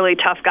big, burly,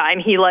 tough guy,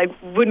 and he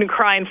wouldn't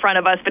cry in front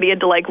of us, but he had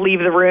to leave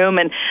the room.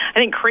 And I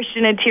think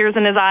Christian had tears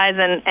in his eyes,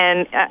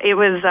 and it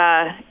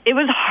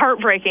was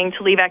heartbreaking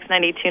to leave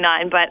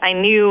X92.9, but I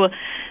knew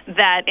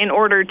that in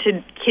order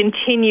to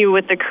continue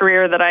with the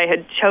career that I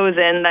had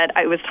chosen, that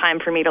it was time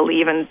for me to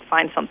leave and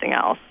find something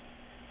else.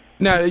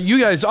 Now, you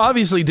guys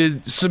obviously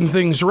did some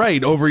things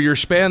right over your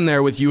span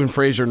there with you and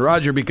Fraser and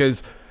Roger,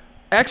 because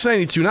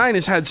X92.9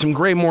 has had some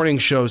great morning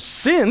shows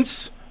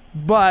since,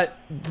 but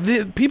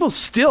people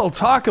still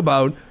talk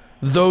about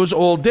those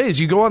old days.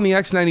 You go on the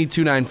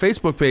X92.9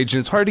 Facebook page, and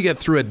it's hard to get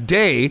through a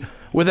day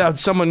without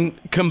someone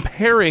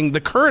comparing the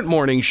current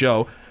morning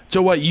show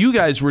to what you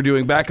guys were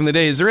doing back in the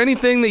day. Is there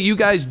anything that you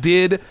guys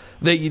did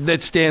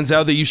that stands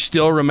out that you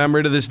still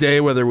remember to this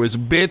day, whether it was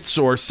bits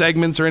or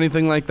segments or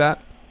anything like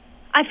that?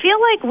 I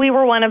feel like we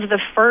were one of the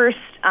first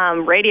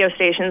radio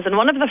stations and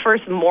one of the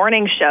first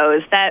morning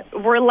shows that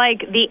were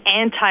the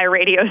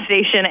anti-radio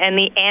station and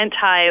the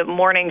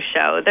anti-morning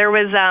show. There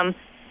was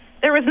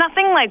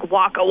nothing like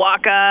waka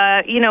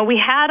waka. We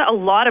had a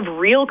lot of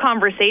real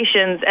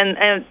conversations,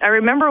 and I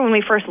remember when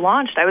we first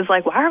launched, I was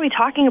like, why are we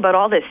talking about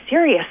all this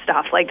serious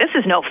stuff? This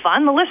is no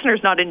fun. The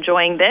listener's not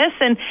enjoying this.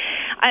 And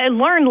I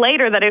learned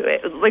later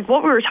that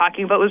what we were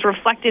talking about was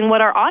reflecting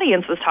what our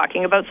audience was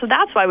talking about, so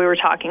that's why we were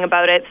talking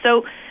about it.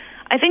 So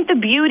I think the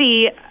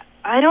beauty,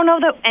 I don't know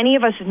that any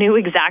of us knew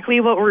exactly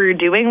what we were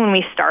doing when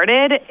we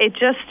started.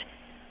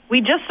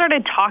 We just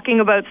started talking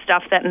about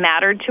stuff that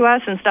mattered to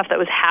us and stuff that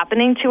was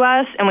happening to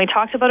us, and we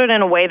talked about it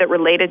in a way that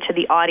related to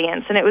the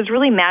audience, and it was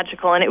really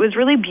magical, and it was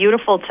really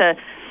beautiful to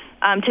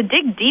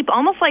dig deep,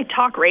 almost like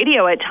talk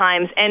radio at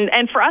times,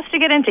 and for us to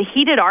get into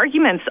heated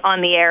arguments on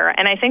the air.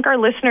 And I think our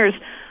listeners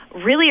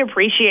really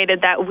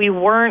appreciated that we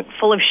weren't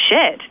full of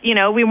shit.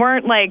 We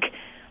weren't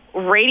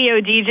radio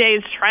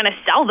DJs trying to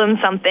sell them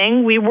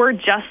something. We were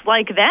just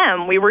like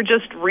them. We were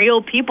just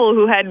real people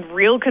who had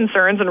real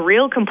concerns and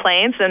real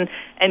complaints,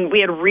 and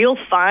we had real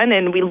fun,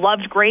 and we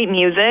loved great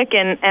music,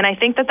 and I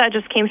think that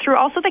just came through.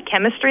 Also, the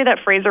chemistry that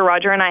Fraser,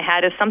 Roger, and I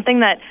had is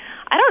something that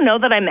I don't know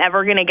that I'm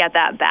ever going to get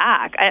that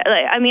back.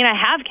 I mean, I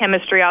have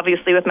chemistry,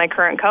 obviously, with my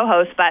current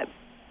co-host, but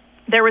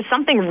there was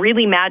something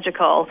really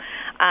magical.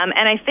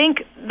 And I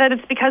think that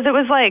it's because it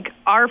was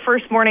our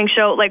first morning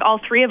show, all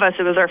three of us,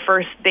 it was our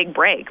first big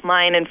break,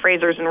 mine and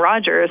Fraser's and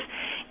Roger's.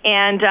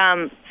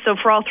 And so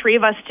for all three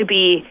of us to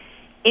be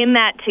in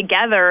that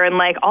together, and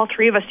all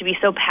three of us to be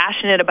so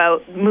passionate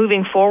about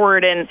moving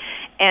forward and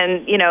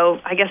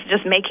I guess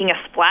just making a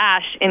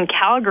splash in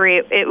Calgary,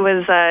 it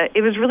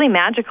was really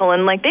magical.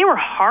 And they were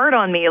hard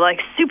on me,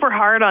 super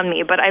hard on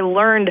me, but I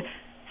learned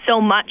so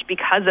much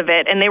because of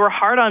it, and they were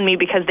hard on me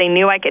because they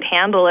knew I could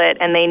handle it,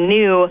 and they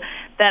knew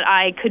that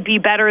I could be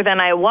better than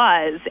I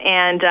was.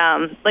 And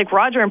like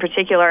Roger in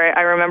particular,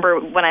 I remember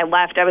when I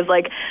left, I was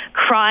like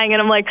crying,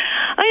 and I'm like,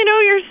 I know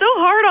you're so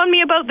hard on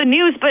me about the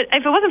news, but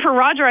if it wasn't for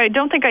Roger, I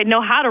don't think I'd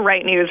know how to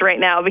write news right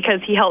now,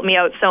 because he helped me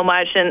out so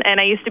much. And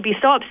I used to be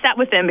so upset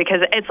with him,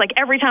 because it's like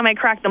every time I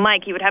cracked the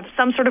mic, he would have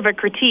some sort of a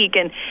critique,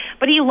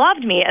 but he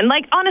loved me. And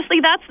like,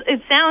 honestly,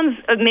 it sounds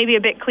maybe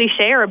a bit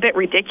cliche or a bit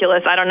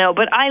ridiculous, I don't know,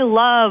 but I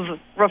love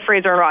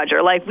Fraser and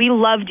Roger. Like, we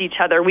loved each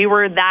other. We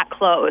were that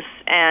close.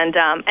 And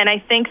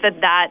I think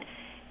that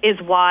is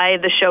why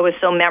the show is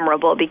so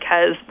memorable,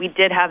 because we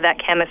did have that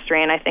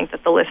chemistry, and I think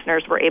that the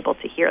listeners were able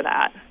to hear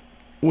that.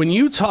 When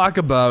you talk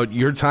about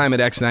your time at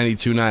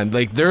X92.9,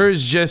 like,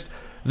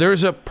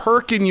 there's a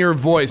perk in your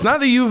voice. Not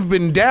that you've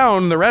been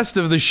down the rest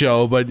of the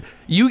show, but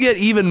you get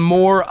even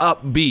more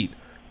upbeat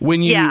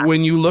when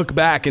you look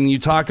back and you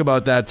talk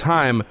about that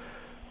time.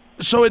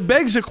 So it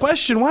begs the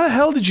question, why the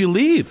hell did you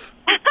leave?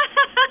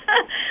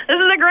 This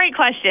is a great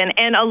question,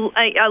 and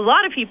a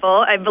lot of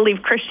people, I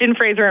believe Christian,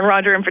 Fraser, and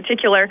Roger in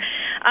particular,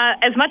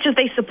 as much as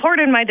they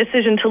supported my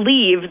decision to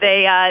leave,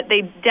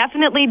 they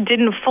definitely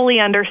didn't fully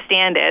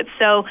understand it.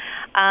 So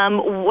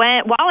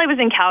while I was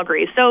in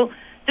Calgary, so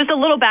just a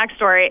little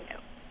backstory,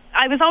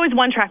 I was always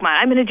one-track mind.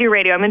 I'm going to do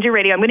radio. I'm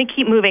going to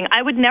keep moving.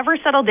 I would never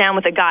settle down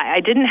with a guy. I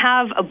didn't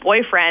have a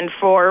boyfriend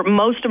for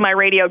most of my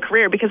radio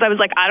career, because I was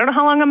like, I don't know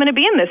how long I'm going to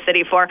be in this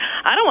city for.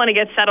 I don't want to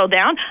get settled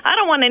down. I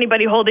don't want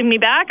anybody holding me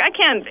back. I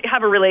can't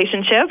have a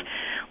relationship.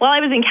 While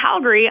I was in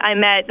Calgary, I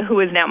met, who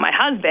is now my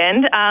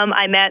husband,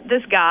 I met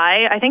this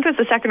guy, I think it was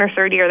the second or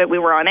third year that we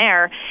were on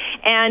air,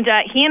 and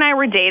he and I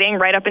were dating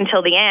right up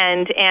until the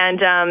end,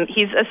 and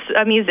he's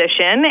a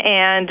musician,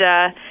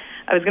 and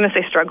I was going to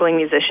say struggling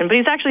musician, but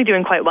he's actually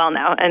doing quite well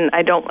now, and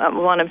I don't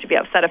want him to be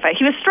upset if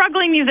he was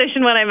struggling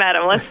musician when I met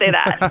him, let's say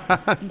that.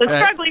 The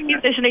struggling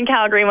musician in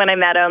Calgary when I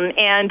met him,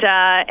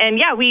 and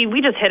yeah, we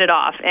just hit it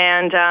off,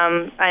 and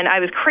I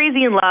was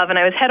crazy in love, and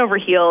I was head over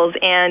heels,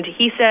 and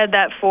he said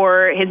that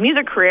for his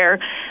music career,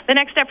 the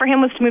next step for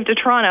him was to move to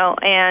Toronto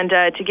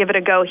and to give it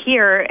a go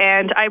here,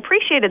 and I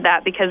appreciated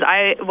that, because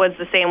I was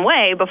the same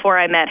way before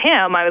I met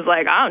him. I was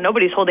like, oh,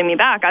 nobody's holding me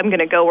back. I'm going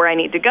to go where I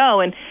need to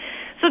go, and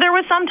so there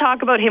was some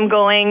talk about him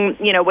going,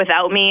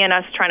 without me, and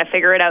us trying to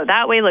figure it out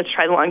that way. Let's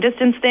try the long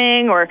distance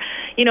thing, or,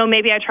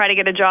 maybe I try to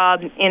get a job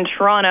in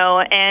Toronto.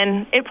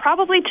 And it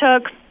probably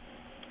took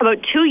about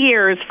 2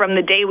 years from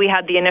the day we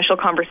had the initial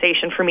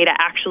conversation for me to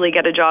actually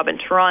get a job in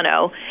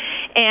Toronto.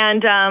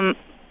 And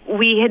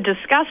we had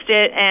discussed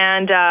it,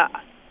 and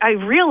I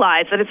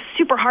realized that it's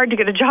super hard to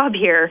get a job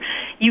here.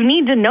 You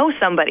need to know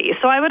somebody.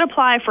 So I would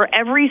apply for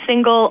every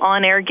single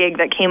on-air gig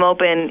that came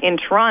open in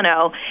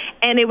Toronto,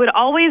 and it would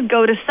always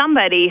go to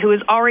somebody who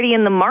was already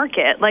in the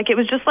market. Like, it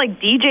was just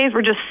like DJs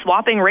were just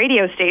swapping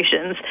radio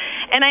stations.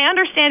 And I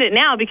understand it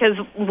now, because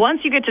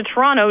once you get to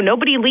Toronto,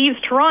 nobody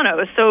leaves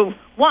Toronto. So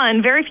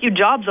one, very few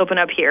jobs open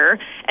up here,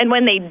 and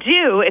when they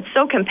do, it's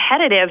so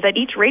competitive that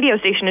each radio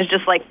station is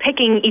just like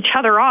picking each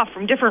other off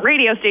from different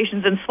radio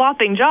stations and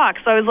swapping jocks.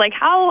 So I was like,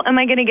 how am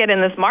I going to get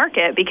in this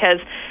market? Because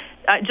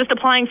just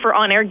applying for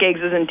on-air gigs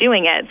isn't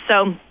doing it.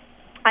 So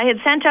I had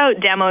sent out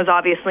demos,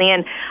 obviously,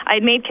 and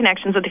I'd made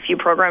connections with a few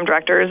program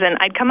directors, and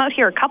I'd come out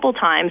here a couple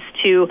times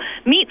to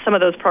meet some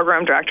of those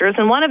program directors,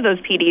 and one of those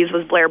PDs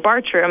was Blair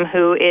Bartram,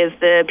 who is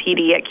the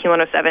PD at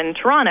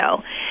Q107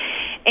 Toronto.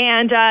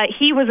 And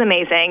he was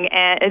amazing,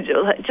 and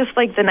just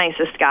like the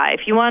nicest guy.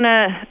 If you want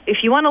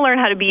to learn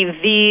how to be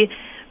the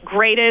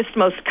greatest,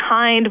 most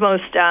kind,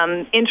 most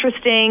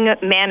interesting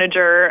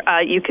manager,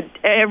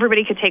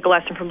 everybody could take a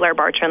lesson from Blair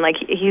Bartram. Like,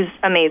 he's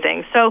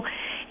amazing. So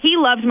he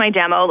loved my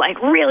demo,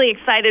 like really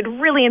excited,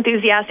 really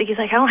enthusiastic. He's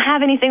like, I don't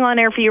have anything on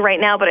air for you right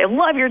now, but I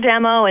love your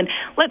demo, and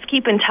let's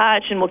keep in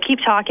touch, and we'll keep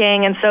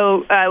talking. And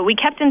so we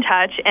kept in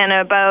touch, and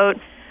about,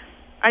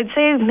 I'd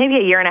say maybe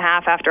a year and a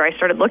half after I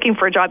started looking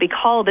for a job, he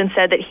called and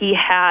said that he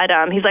had,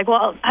 he's like,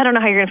 well, I don't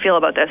know how you're going to feel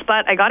about this,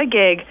 but I got a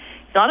gig.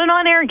 It's not an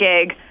on-air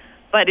gig,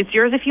 but it's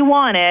yours if you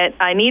want it.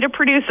 I need a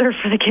producer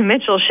for the Kim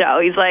Mitchell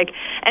show. He's like,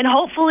 and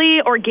hopefully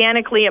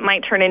organically it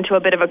might turn into a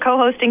bit of a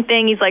co-hosting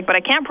thing. He's like, but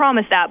I can't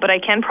promise that, but I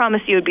can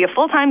promise you it'd be a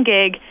full-time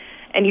gig,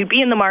 and you'd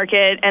be in the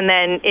market, and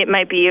then it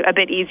might be a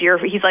bit easier.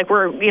 He's like,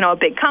 we're, a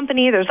big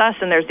company. There's us,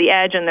 and there's The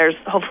Edge, and there's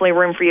hopefully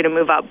room for you to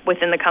move up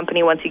within the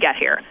company once you get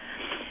here.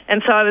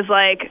 And so I was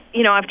like,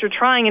 after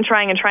trying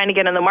to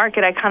get in the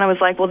market, I kind of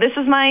was like, well, this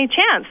is my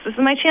chance. This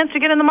is my chance to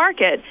get in the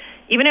market.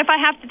 Even if I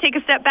have to take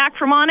a step back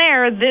from on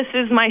air, this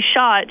is my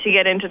shot to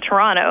get into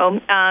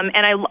Toronto.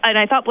 And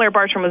I thought Blair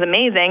Bartram was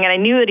amazing, and I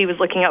knew that he was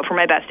looking out for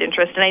my best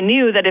interest, and I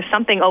knew that if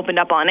something opened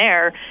up on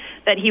air,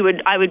 that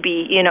I would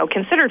be,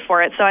 considered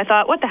for it. So I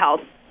thought, what the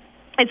hell?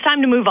 It's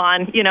time to move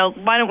on.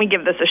 Why don't we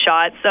give this a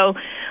shot? So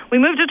we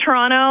moved to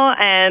Toronto,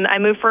 and I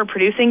moved for a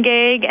producing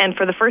gig. And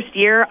for the first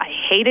year, I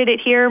hated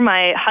it here.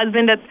 My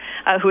husband,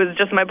 who was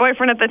just my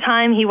boyfriend at the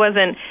time,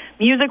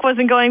 music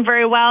wasn't going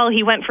very well.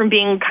 He went from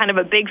being kind of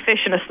a big fish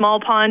in a small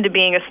pond to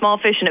being a small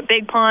fish in a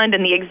big pond.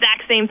 And the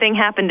exact same thing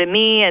happened to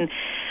me. And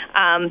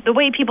the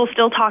way people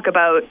still talk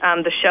about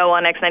the show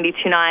on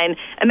X92.9,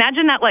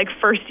 imagine that like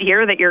first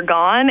year that you're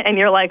gone and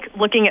you're like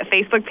looking at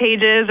Facebook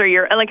pages, or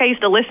you're like, I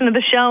used to listen to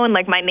the show and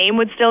like my name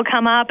would still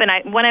come up.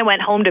 And when I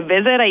went home to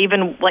visit, I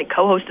even like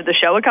co-hosted the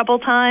show a couple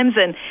times.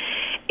 And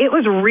it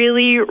was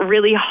really,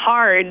 really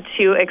hard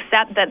to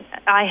accept that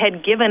I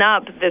had given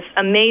up this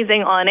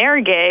amazing on-air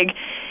gig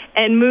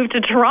and moved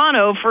to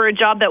Toronto for a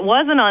job that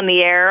wasn't on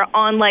the air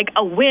on like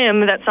a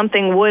whim that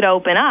something would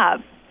open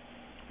up.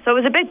 So it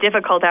was a bit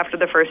difficult after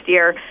the first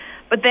year.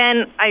 But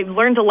then I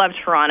learned to love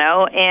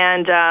Toronto,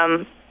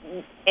 and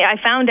I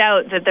found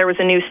out that there was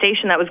a new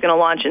station that was going to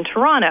launch in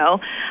Toronto,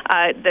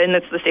 and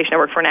that's the station I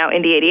work for now,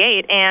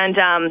 Indie88,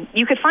 and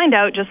you could find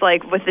out just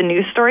like with the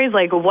news stories,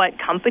 like what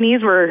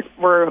companies were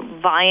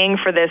vying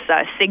for this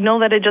signal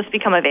that had just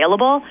become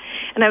available.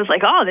 And I was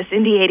like, oh, this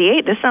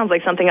Indie88, this sounds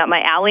like something up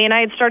my alley. And I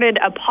had started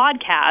a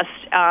podcast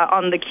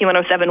on the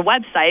Q107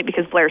 website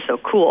because Blair's so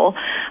cool.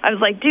 I was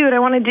like, dude, I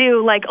want to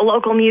do like a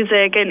local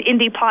music and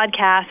indie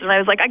podcast. And I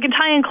was like, I can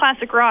tie in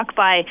classic rock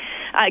by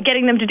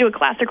getting them to do a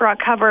classic rock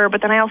cover, but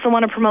then I also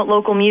want to promote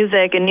local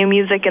music and new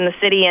music in the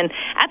city. And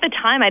at the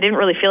time, I didn't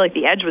really feel like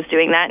The Edge was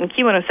doing that, and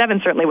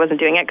Q107 certainly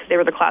wasn't doing it because they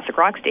were the classic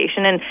rock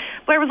station. And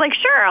Blair was like,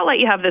 sure, I'll let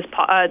you have this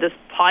this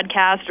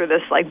podcast or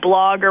this like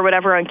blog or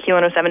whatever on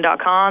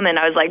Q107.com. And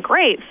I was like,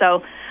 great.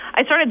 So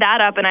I started that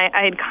up, and I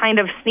had kind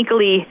of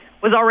sneakily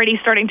was already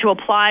starting to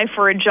apply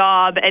for a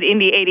job at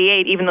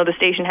Indie88, even though the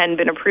station hadn't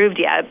been approved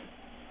yet.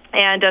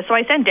 And so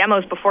I sent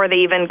demos before they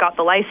even got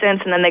the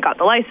license, and then they got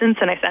the license,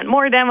 and I sent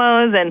more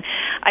demos, and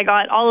I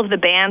got all of the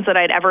bands that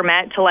I'd ever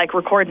met to, like,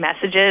 record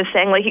messages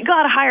saying, like, you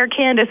got to hire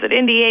Candice at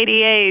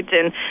Indie88,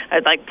 and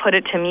I'd, like, put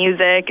it to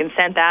music and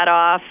sent that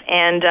off.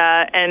 And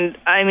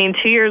I mean,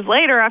 2 years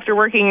later, after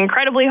working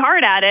incredibly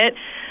hard at it,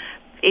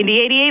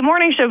 Indie88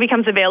 Morning Show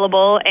becomes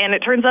available, and it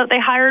turns out they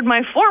hired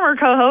my former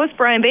co-host,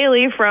 Brian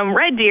Bailey, from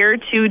Red Deer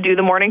to do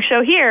the morning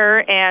show here,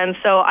 and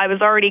so I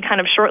was already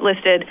kind of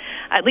shortlisted,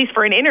 at least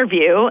for an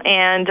interview,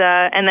 and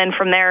then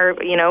from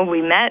there, you know,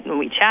 we met and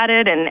we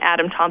chatted, and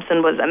Adam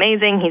Thompson was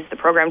amazing. He's the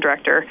program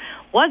director,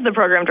 was the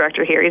program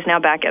director here. He's now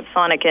back at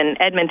Sonic in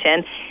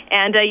Edmonton,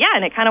 and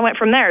and it kind of went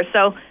from there.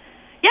 So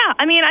yeah,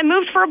 I mean, I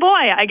moved for a boy,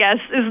 I guess,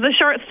 is the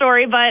short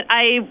story, but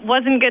I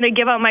wasn't going to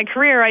give up my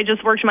career. I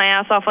just worked my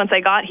ass off once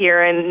I got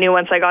here and knew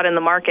once I got in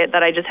the market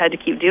that I just had to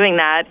keep doing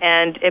that,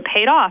 and it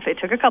paid off. It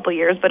took a couple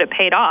years, but it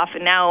paid off,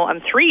 and now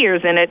I'm 3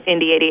 years in at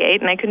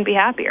Indie88, and I couldn't be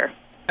happier.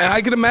 And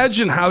I can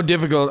imagine how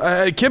difficult.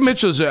 Kim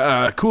Mitchell's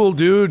a cool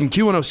dude, and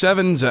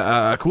Q107's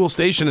a cool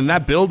station, and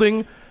that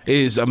building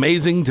is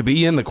amazing to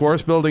be in, the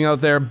chorus building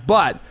out there,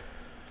 but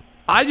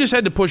I just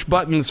had to push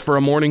buttons for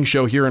a morning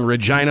show here in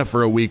Regina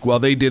for a week while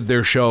they did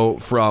their show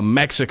from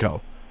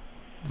Mexico.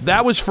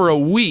 That was for a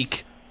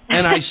week,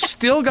 and I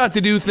still got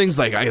to do things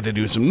like I had to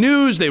do some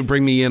news. They would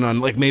bring me in on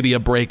like maybe a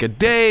break a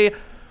day,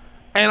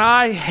 and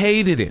I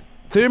hated it.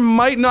 There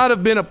might not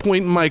have been a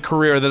point in my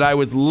career that I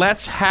was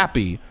less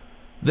happy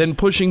than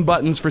pushing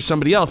buttons for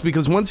somebody else,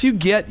 because once you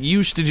get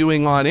used to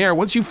doing on air,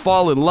 once you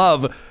fall in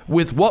love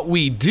with what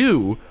we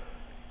do,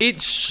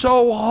 it's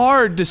so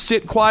hard to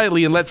sit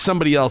quietly and let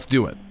somebody else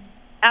do it.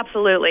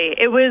 Absolutely.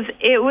 It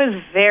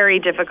was very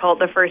difficult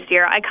the first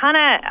year. I kind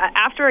of,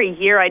 after a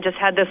year, I just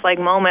had this like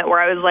moment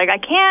where I was like, I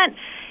can't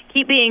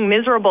keep being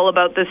miserable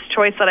about this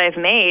choice that I've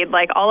made.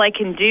 Like, all I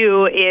can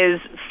do is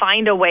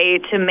find a way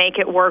to make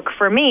it work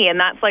for me. And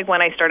that's like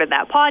when I started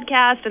that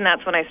podcast, and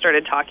that's when I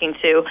started talking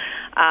to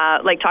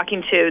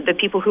the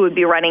people who would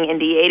be running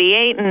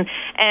Indie88,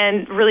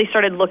 and really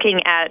started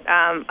looking at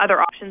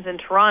other options in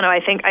Toronto.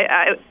 I think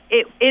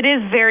it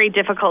is very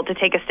difficult to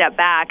take a step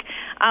back.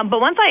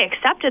 But once I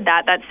accepted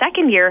that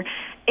second year,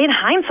 in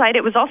hindsight,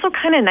 it was also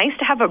kind of nice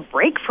to have a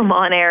break from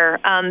on air.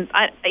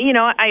 I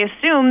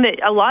assume that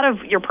a lot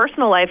of your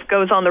personal life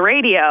goes on the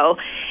radio,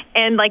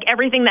 and like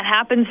everything that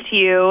happens to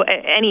you,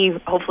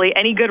 hopefully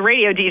any good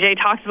radio DJ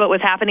talks about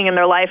what's happening in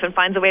their life and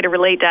finds a way to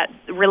relate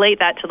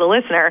that to the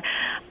listener.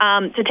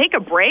 To take a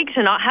break,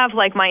 to not have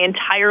like my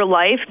entire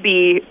life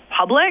be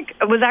public,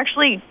 was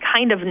actually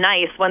kind of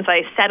nice once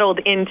I settled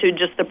into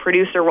just the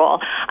producer role.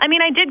 I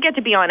mean, I did get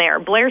to be on air.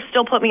 Blair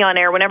still put me on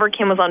air. Whenever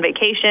Kim was on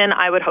vacation,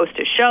 I would host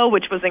a show,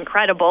 which was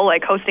incredible,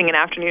 like hosting an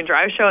afternoon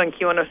drive show in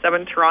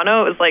Q107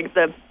 Toronto. It was like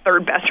the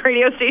third best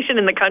radio station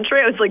in the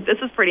country. I was like, this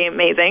is pretty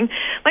amazing.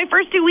 My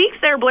first 2 weeks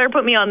there, Blair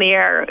put me on the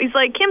air. He's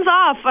like, Kim's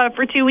off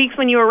for 2 weeks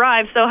when you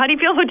arrive, so how do you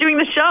feel about doing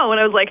the show? And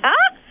I was like,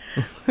 huh?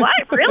 What?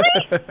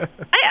 Really?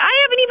 I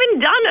haven't even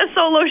done a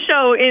solo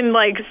show in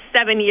like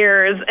 7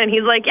 years. And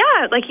he's like,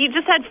 yeah, like he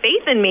just had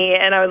faith in me.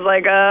 And I was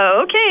like,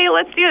 okay,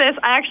 let's do this.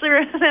 I actually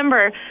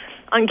remember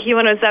on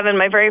Q107,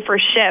 my very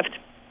first shift,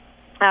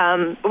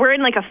 we're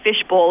in like a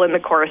fishbowl in the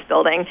chorus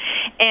building,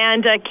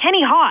 and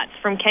Kenny Hotz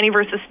from Kenny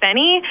vs.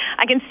 Spenny,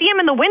 I can see him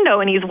in the window,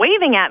 and he's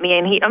waving at me,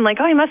 and I'm like,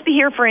 oh, he must be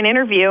here for an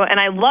interview, and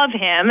I love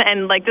him,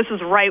 and like this was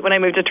right when I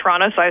moved to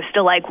Toronto, so I was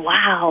still like,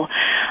 wow,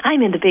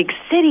 I'm in the big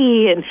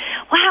city, and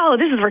wow,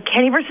 this is where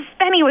Kenny vs.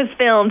 Spenny was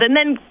filmed, and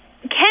then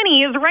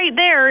Kenny is right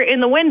there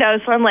in the window,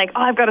 so I'm like,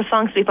 oh, I've got a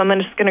song sweep. I'm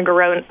just going to go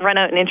run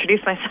out and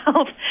introduce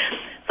myself.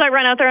 So I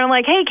run out there and I'm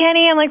like, hey,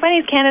 Kenny. I'm like, my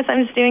name's Candice.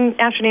 I'm just doing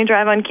afternoon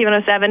drive on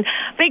Q107.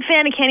 Big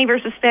fan of Kenny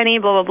versus Spenny,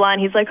 blah, blah, blah.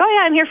 And he's like, oh,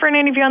 yeah, I'm here for an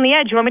interview on The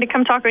Edge. You want me to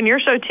come talk on your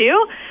show,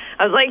 too?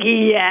 I was like,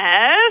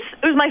 yes.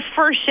 It was my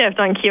first shift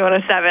on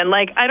Q107.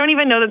 Like, I don't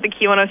even know that the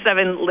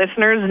Q107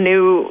 listeners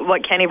knew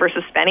what Kenny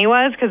versus Spenny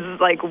was because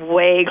it's, like,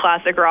 way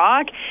classic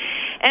rock.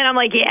 And I'm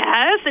like,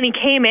 yes. And he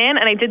came in,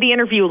 and I did the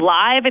interview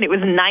live, and it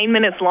was 9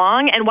 minutes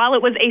long. And while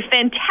it was a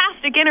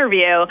fantastic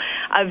interview,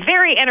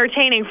 very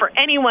entertaining for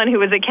anyone who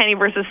was a Kenny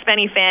versus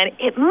Spenny fan,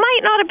 it might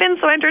not have been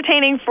so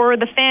entertaining for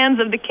the fans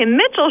of the Kim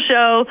Mitchell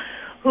show,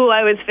 who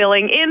I was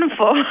filling in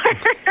for.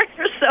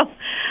 So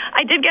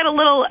I did get a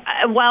little,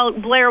 while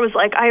Blair was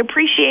like, I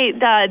appreciate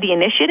the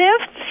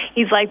initiative.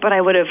 He's like, but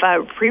I would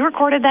have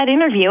pre-recorded that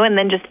interview and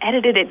then just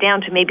edited it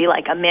down to maybe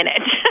like a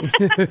minute.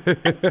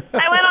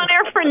 I went on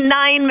air for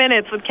 9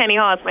 minutes with Kenny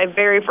Haas, my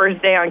very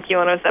first day on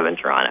Q107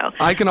 Toronto.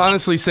 I can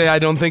honestly say I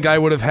don't think I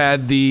would have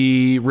had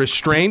the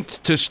restraint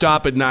to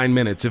stop at 9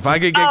 minutes. If I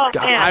could get,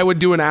 I would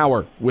do an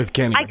hour with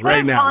Kenny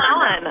right now.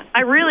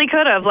 I really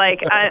could have.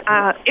 Like,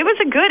 it was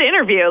a good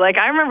interview. Like,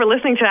 I remember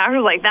listening to it. I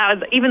was like, that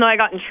was, even though I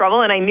got in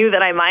trouble and I knew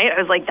that I might, I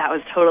was like, that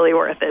was totally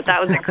worth it. That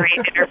was a great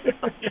interview.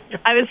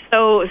 I was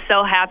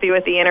so happy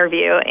with the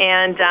interview.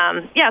 And,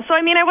 so,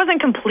 I mean, I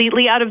wasn't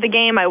completely out of the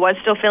game. I was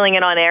still filling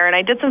it on air, and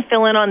I did some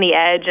fill-in on The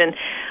Edge, and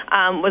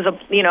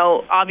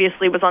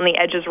obviously was on The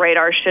Edge's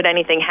radar should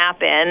anything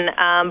happen.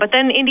 But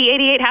then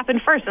Indie88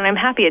 happened first, and I'm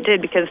happy it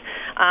did because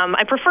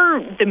I prefer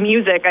the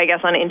music, I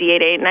guess, on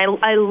Indie88, and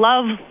I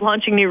love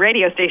launching new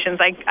radio stations.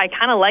 I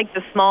kind of like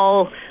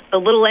the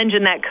little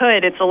engine that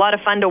could. It's a lot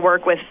of fun to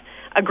work with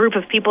a group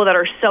of people that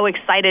are so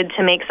excited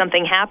to make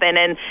something happen.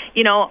 And,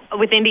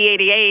 with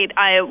Indie88,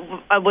 I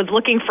was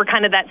looking for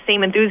kind of that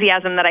same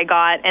enthusiasm that I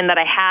got and that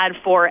I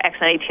had for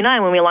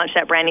X989 when we launched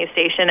that brand new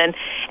station. And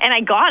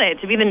I got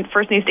it to be the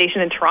first new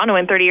station in Toronto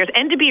in 30 years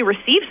and to be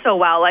received so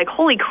well. Like,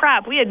 holy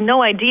crap, we had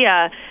no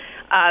idea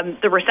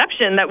the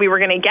reception that we were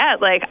going to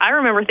get. Like, I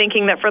remember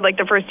thinking that for like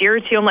the first year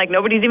or two, I'm like,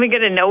 nobody's even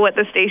going to know what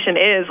the station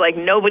is. Like,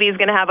 nobody's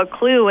going to have a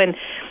clue. And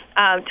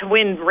to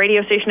win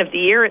Radio Station of the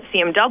Year at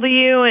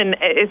CMW, and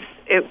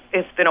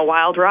it's been a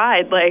wild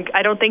ride. Like,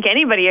 I don't think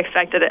anybody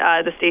expected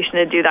the station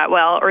to do that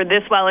well or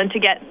this well and to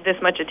get this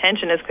much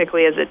attention as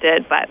quickly as it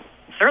did. But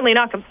certainly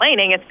not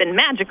complaining. It's been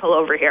magical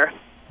over here.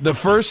 The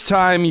first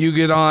time you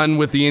get on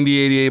with the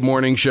Indie88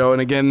 morning show,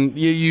 and again,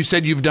 you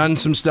said you've done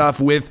some stuff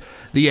with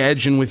The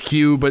Edge and with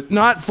Q, but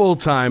not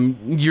full-time.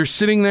 You're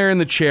sitting there in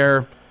the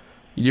chair.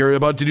 You're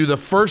about to do the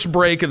first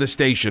break of the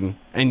station,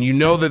 and you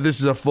know that this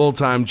is a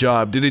full-time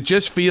job. Did it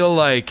just feel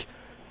like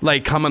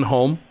coming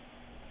home?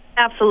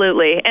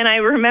 Absolutely. And I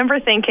remember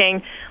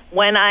thinking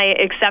when I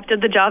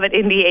accepted the job at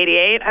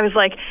Indie88, I was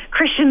like,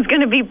 Christian's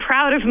going to be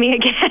proud of me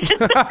again.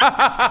 Because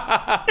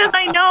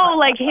I know,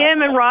 like,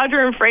 him and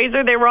Roger and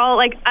Fraser, they were all,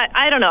 like,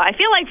 I don't know. I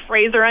feel like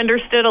Fraser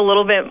understood a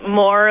little bit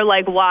more,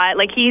 like, why.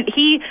 Like, he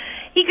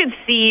could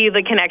see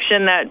the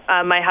connection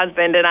that my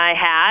husband and I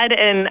had,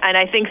 and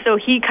I think so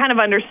he kind of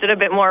understood a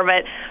bit more.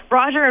 But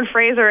Roger and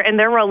Fraser, and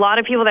there were a lot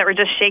of people that were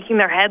just shaking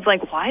their heads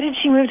like, why did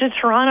she move to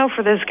Toronto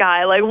for this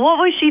guy? Like, what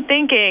was she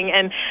thinking?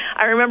 And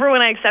I remember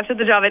when I accepted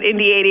the job at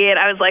Indie88,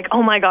 I was like,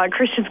 oh my God,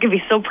 Christian's going to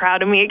be so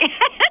proud of me again.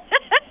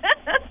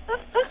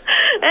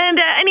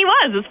 And he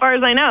was, as far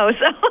as I know,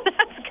 so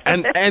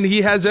that's good. And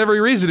he has every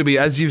reason to be.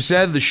 As you've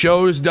said, the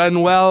show's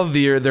done well.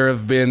 There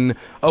have been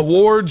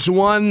awards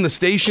won. The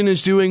station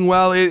is doing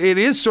well. It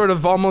is sort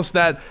of almost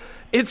that,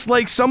 it's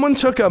like someone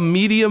took a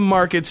medium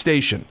market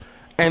station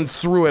and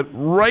threw it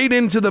right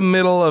into the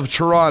middle of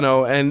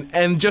Toronto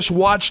and just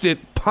watched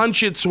it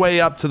punch its way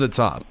up to the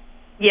top.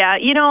 Yeah,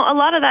 a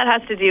lot of that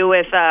has to do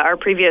with our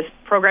previous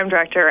program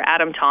director,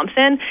 Adam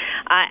Thompson.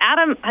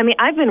 Adam, I mean,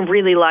 I've been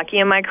really lucky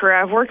in my career.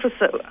 I've worked with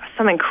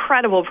some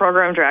incredible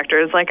program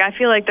directors. Like, I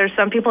feel like there's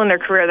some people in their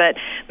career that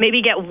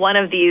maybe get one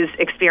of these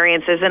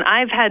experiences, and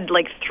I've had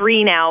like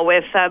three now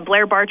with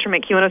Blair Bartram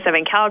at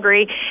Q107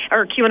 Calgary,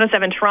 or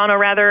Q107 Toronto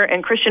rather,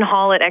 and Christian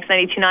Hall at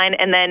X929,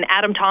 and then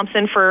Adam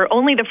Thompson for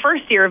only the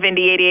first year of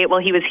Indie88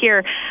 while he was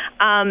here.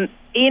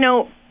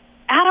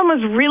 Adam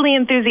was really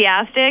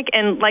enthusiastic,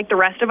 and like the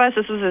rest of us,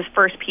 this was his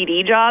first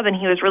PD job, and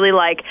he was really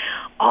like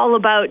all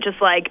about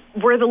just like,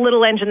 we're the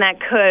little engine that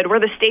could, we're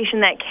the station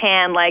that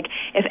can, like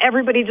if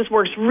everybody just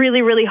works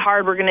really, really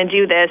hard, we're going to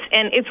do this.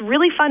 And it's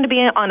really fun to be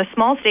on a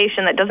small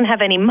station that doesn't have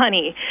any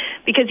money,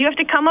 because you have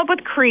to come up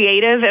with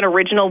creative and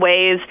original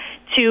ways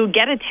to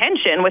get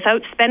attention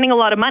without spending a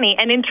lot of money.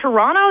 And in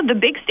Toronto, the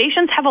big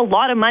stations have a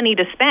lot of money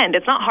to spend.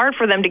 It's not hard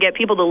for them to get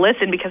people to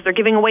listen because they're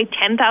giving away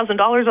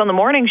 $10,000 on the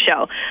morning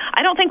show.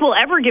 I don't think we'll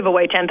ever give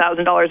away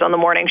 $10,000 on the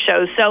morning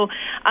show. So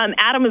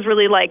Adam was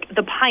really like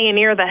the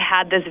pioneer that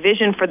had this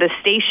vision for the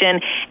station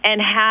and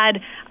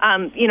had,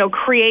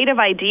 creative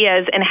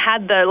ideas and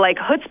had the like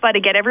chutzpah to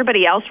get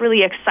everybody else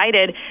really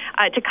excited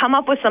to come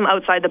up with some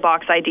outside the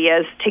box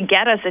ideas to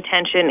get us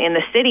attention in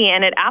the city.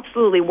 And it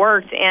absolutely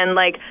worked. And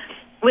like,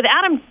 with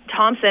Adam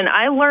Thompson,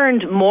 I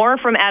learned more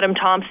from Adam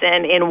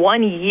Thompson in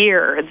 1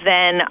 year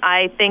than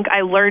I think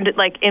I learned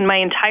like in my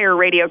entire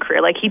radio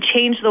career. Like he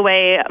changed the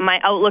way my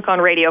outlook on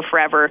radio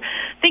forever.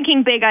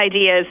 Thinking big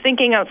ideas,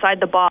 thinking outside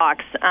the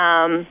box.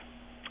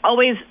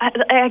 Always,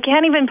 I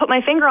can't even put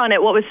my finger on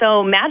it, what was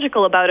so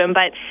magical about him,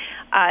 but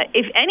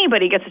if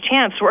anybody gets a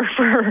chance to work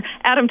for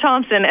Adam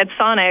Thompson at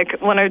Sonic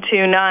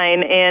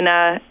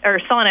 102.9 or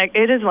Sonic,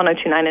 it is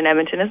 102.9 in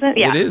Edmonton, isn't it?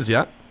 Yeah. It is,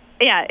 yeah.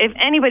 Yeah, if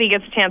anybody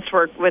gets a chance to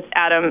work with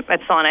Adam at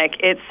Sonic,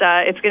 it's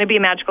going to be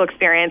a magical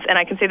experience. And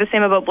I can say the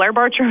same about Blair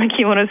Bartram at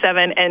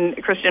Q107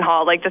 and Christian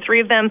Hall. Like the three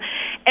of them,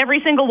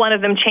 every single one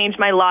of them changed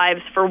my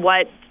lives for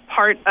what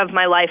part of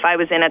my life I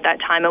was in at that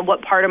time and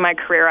what part of my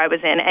career I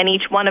was in, and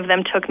each one of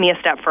them took me a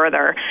step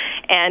further,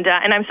 and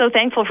I'm so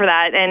thankful for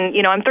that. And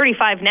I'm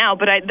 35 now,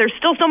 but there's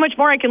still so much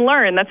more I can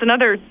learn. That's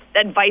another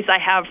advice I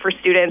have for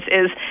students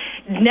is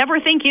never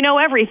think you know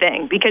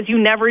everything, because you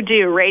never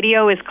do.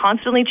 Radio is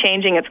constantly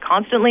changing, it's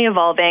constantly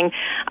evolving.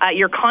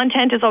 Your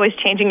content is always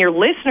changing, your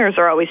listeners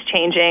are always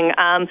changing,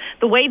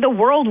 the way the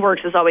world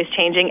works is always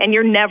changing, and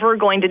you're never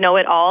going to know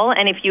it all.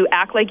 And if you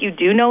act like you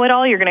do know it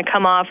all, you're going to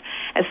come off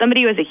as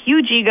somebody who has a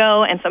huge ego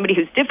and somebody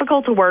who's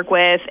difficult to work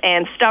with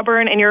and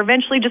stubborn, and you're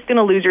eventually just going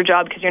to lose your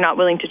job because you're not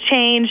willing to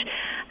change.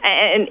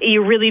 And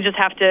you really just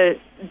have to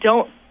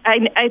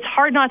it's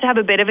hard not to have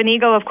a bit of an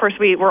ego. Of course,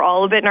 we're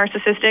all a bit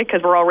narcissistic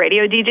because we're all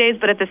radio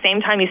DJs, but at the same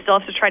time, you still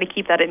have to try to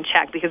keep that in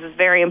check because it's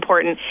very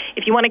important.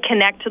 If you want to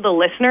connect to the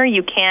listener,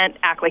 you can't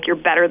act like you're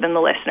better than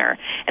the listener.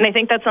 And I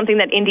think that's something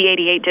that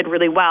Indie88 did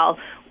really well.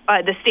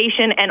 The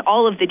station and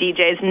all of the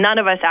DJs, none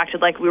of us acted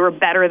like we were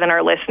better than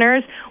our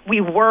listeners. We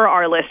were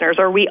our listeners,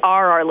 or we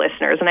are our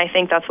listeners, and I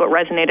think that's what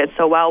resonated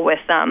so well with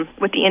the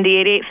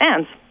Indie88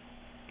 fans.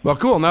 Well,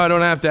 cool. Now I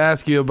don't have to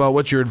ask you about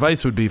what your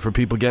advice would be for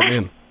people getting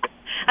in.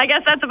 I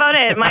guess that's about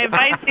it. My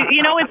advice,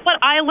 it's what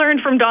I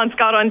learned from Don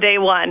Scott on day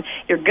one.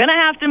 You're going to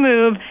have to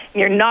move, and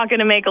you're not going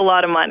to make a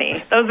lot of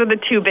money. Those are the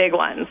two big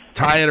ones.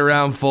 Tie it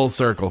around full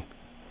circle.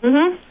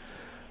 Mm-hmm.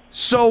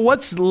 So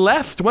what's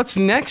left? What's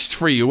next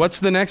for you? What's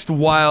the next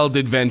wild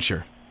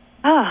adventure?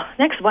 Oh,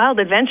 next wild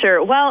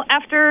adventure. Well,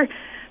 after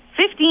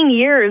 15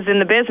 years in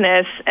the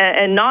business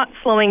and not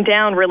slowing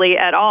down really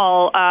at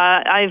all,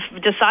 I've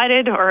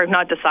decided, or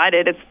not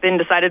decided, it's been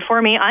decided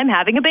for me, I'm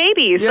having a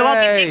baby. Yay. So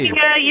I'll be taking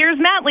a year's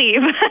mat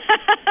leave.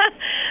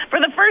 For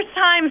the first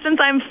time since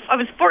I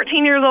was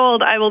 14 years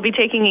old, I will be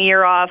taking a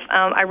year off.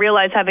 I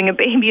realize having a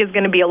baby is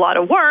going to be a lot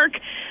of work.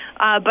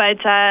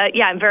 But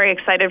I'm very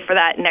excited for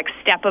that next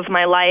step of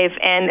my life.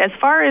 And as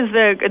far as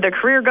the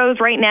career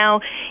goes right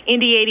now,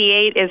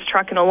 Indie88 is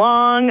trucking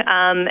along.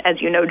 As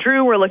you know,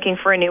 Drew, we're looking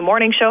for a new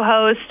morning show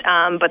host,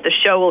 but the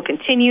show will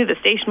continue. The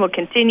station will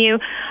continue.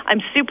 I'm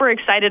super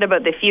excited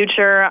about the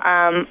future.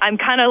 I'm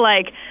kind of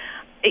like...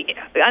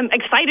 I'm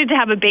excited to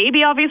have a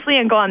baby, obviously,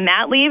 and go on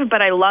mat leave,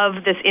 but I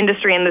love this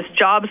industry and this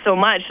job so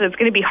much that it's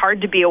going to be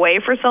hard to be away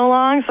for so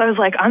long. So I was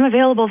like, I'm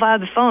available via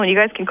the phone. You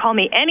guys can call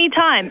me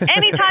anytime.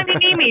 Anytime you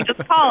need me,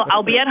 just call.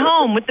 I'll be at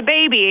home with the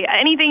baby.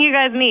 Anything you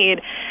guys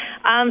need.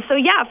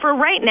 For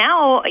right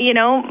now,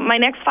 my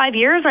next 5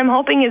 years, I'm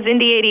hoping is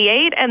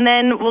Indie88, and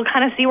then we'll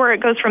kind of see where it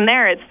goes from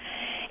there.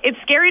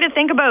 It's scary to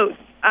think about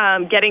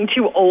getting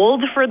too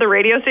old for the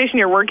radio station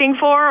you're working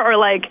for, or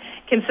like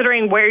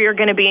considering where you're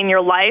going to be in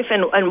your life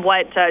and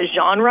what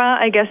genre,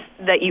 I guess,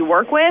 that you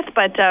work with.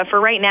 But for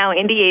right now,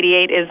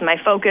 Indie88 is my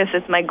focus.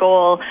 It's my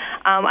goal.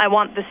 I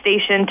want the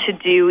station to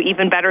do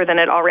even better than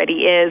it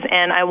already is,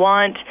 and I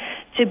want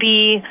to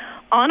be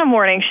on a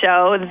morning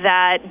show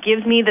that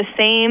gives me the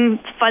same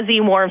fuzzy,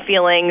 warm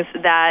feelings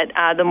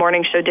that the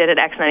morning show did at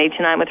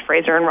X929 with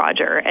Fraser and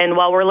Roger. And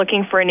while we're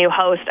looking for a new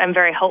host, I'm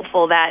very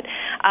hopeful that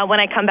when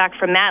I come back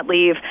from mat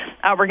leave,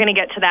 we're going to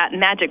get to that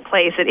magic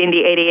place at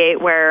Indie88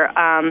 where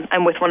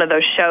I'm with one of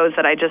those shows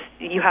that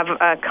you have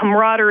a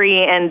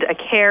camaraderie and a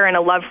care and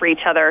a love for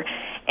each other.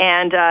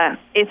 And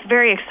it's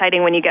very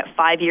exciting when you get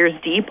 5 years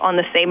deep on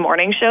the same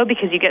morning show,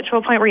 because you get to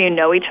a point where you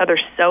know each other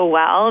so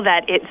well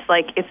that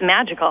it's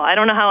magical. I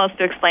don't know how else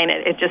to explain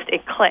it.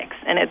 It clicks,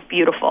 and it's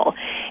beautiful.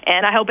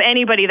 And I hope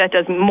anybody that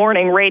does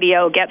morning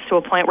radio gets to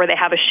a point where they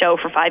have a show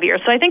for 5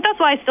 years. So I think that's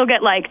why I still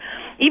get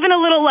even a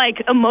little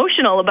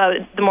emotional about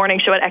the morning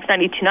show at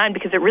X929,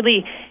 because it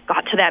really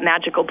got to that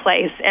magical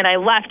place. And I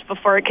left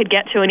before it could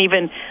get to an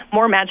even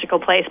more magical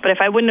place. But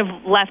if I wouldn't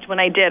have left when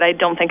I did, I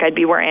don't think I'd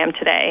be where I am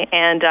today.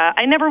 And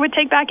I never would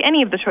take back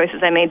any of the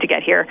choices I made to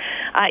get here.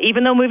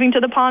 Even though moving to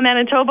the Paw,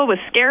 Manitoba was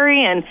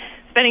scary, and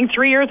spending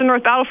 3 years in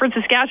North Battleford,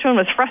 Saskatchewan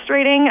was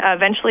frustrating,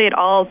 eventually it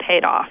all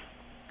paid off.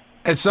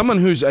 As someone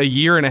who's a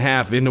year and a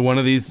half into one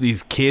of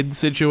these kid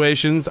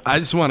situations, I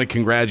just want to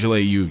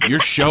congratulate you. Your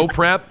show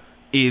prep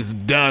is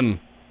done.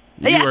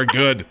 You are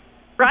good.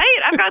 Right?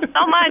 I've got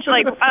so much.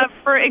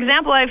 For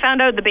example, I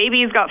found out the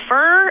baby's got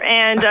fur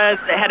and it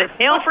had a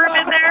tail for a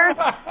bit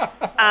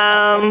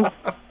there.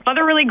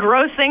 Other really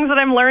gross things that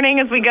I'm learning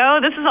as we go.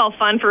 This is all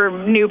fun for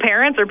new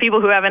parents or people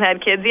who haven't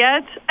had kids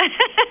yet.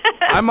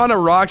 I'm on a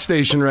rock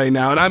station right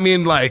now, and I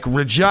mean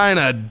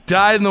Regina,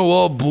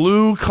 dyed-in-the-wool,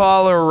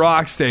 blue-collar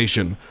rock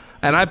station.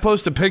 and I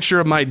post a picture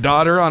of my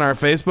daughter on our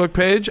Facebook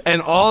page,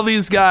 and all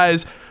these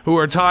guys who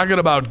are talking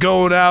about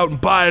going out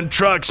and buying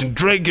trucks and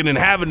drinking and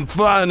having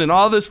fun and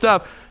all this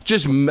stuff,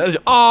 just,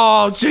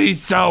 oh,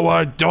 she's so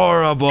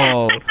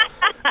adorable.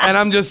 And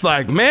I'm just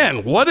like,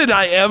 man, what did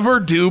I ever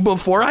do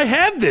before I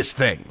had this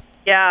thing?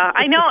 Yeah,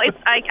 I know.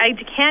 I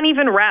can't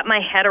even wrap my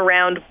head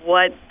around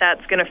what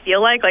that's going to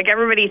feel like. Like,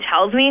 everybody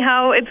tells me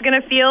how it's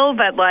going to feel,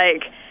 but,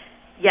 like,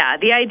 yeah,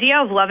 the idea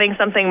of loving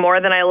something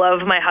more than I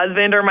love my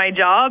husband or my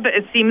job,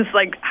 it seems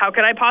like, how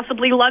could I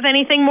possibly love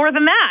anything more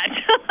than that?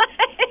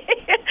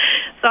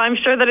 So I'm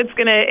sure that it's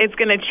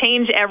gonna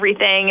change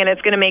everything, and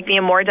it's gonna make me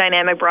a more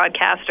dynamic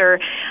broadcaster.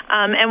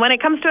 And when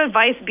it comes to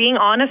advice, being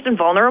honest and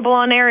vulnerable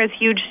on air is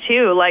huge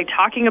too. Like,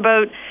 talking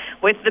about,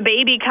 with the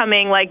baby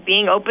coming, like,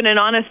 being open and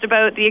honest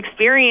about the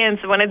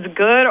experience when it's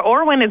good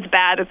or when it's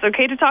bad. It's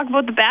okay to talk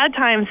about the bad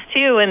times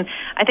too. And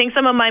I think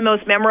some of my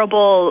most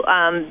memorable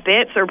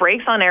bits or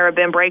breaks on air have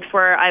been breaks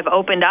where I've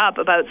opened up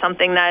about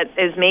something that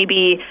is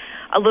maybe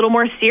a little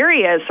more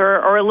serious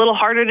or a little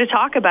harder to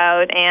talk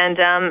about, and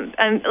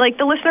like,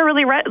 the listener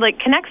really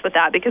connects with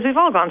that, because we've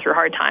all gone through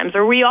hard times,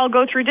 or we all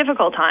go through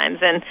difficult times,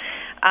 and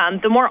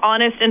the more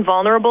honest and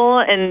vulnerable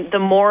and the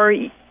more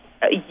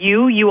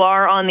you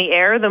are on the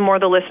air, the more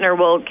the listener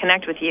will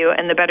connect with you,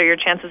 and the better your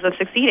chances of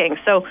succeeding.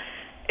 So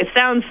it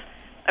sounds,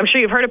 I'm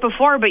sure you've heard it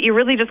before, but you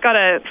really just got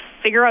to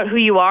figure out who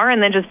you are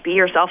and then just be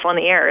yourself on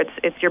the air.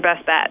 It's your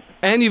best bet.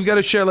 And you've got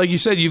to share, like you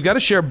said, you've got to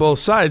share both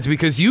sides,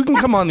 because you can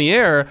come on the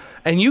air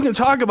and you can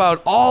talk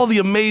about all the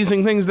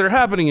amazing things that are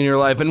happening in your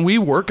life, and we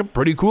work a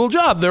pretty cool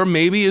job. There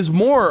maybe is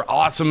more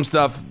awesome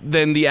stuff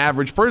than the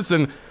average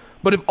person.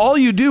 But if all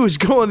you do is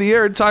go on the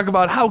air and talk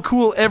about how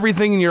cool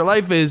everything in your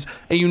life is,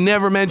 and you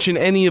never mention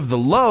any of the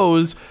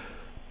lows,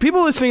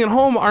 people listening at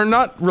home are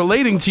not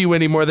relating to you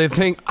anymore. They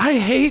think, I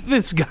hate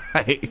this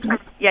guy.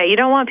 Yeah, you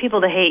don't want people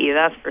to hate you,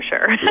 that's for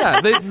sure.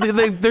 Yeah,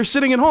 they're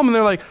sitting at home and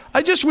they're like,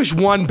 I just wish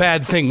one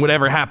bad thing would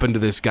ever happen to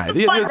this guy.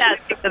 One bad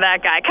thing to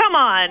that guy. Come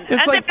on.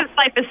 As if his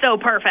life is so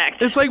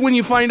perfect. It's like when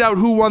you find out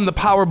who won the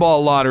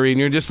Powerball lottery and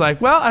you're just like,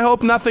 well, I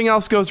hope nothing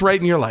else goes right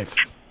in your life.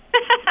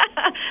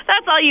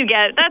 That's all you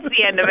get. That's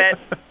the end of it.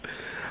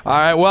 All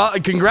right, well,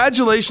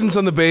 congratulations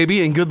on the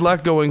baby, and good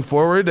luck going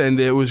forward, and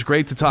it was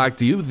great to talk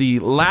to you. The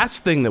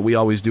last thing that we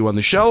always do on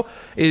the show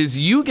is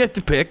you get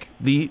to pick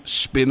the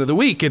spin of the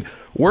week. And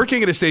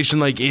working at a station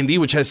like Indie,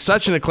 which has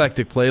such an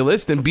eclectic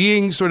playlist, and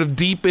being sort of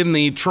deep in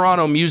the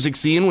Toronto music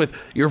scene with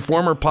your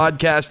former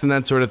podcast and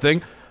that sort of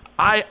thing,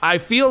 I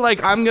feel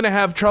like I'm going to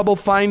have trouble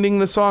finding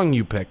the song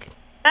you pick.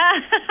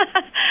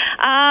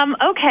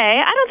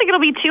 Okay. I don't think it'll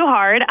be too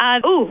hard.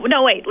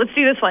 No, wait. Let's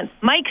do this one.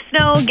 Mike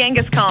Snow,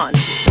 Genghis Khan.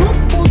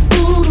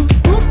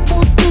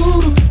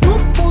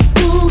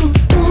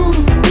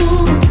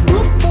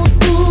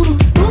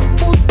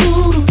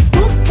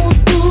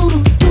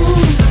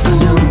 I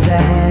know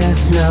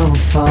there's no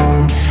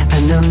phone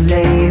and no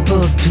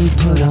labels to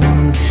put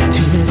on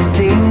to this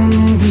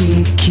thing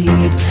we keep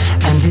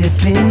and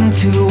dip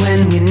into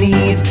when we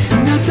need.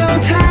 And I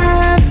don't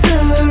have the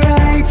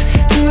right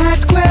to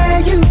ask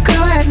where you go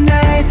at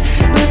night,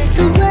 but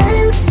the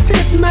waves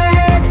hit my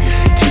head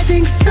to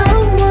think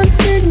someone's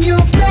in your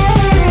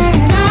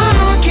bed.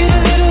 I get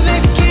a little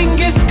bit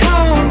Genghis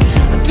Khan.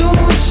 I don't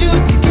want you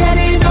to get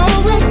it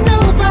on with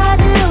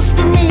nobody else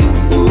but me.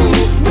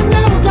 With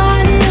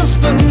nobody else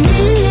but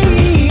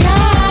me. I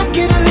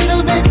get a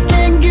little bit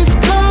Genghis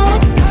Khan.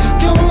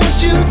 Don't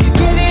want you to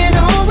get it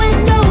on with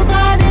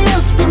nobody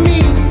else but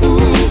me.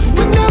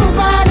 With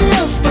nobody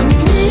else but me.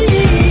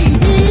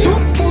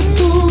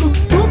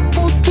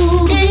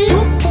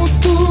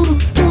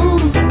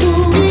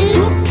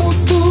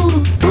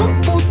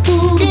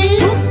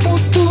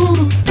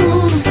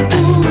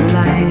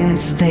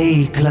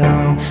 They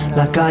glow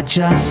like I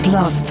just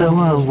lost the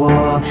World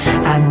War,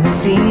 and the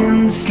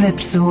scene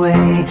slips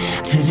away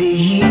to the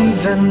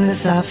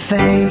evenness I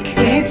fake.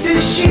 It's a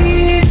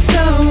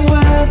shit-ton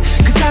world,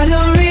 'cause I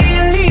don't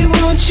really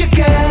want you,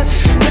 girl,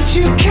 but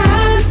you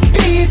can't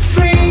be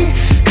free,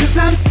 'cause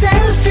I'm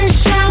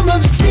selfish, I'm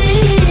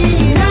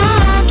obscene.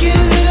 I get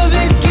a little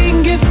bit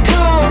Genghis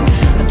Khan.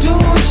 I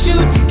don't want you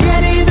to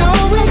get it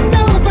on with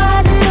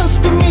nobody else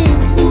but me.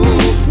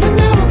 With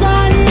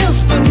nobody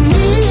else but me.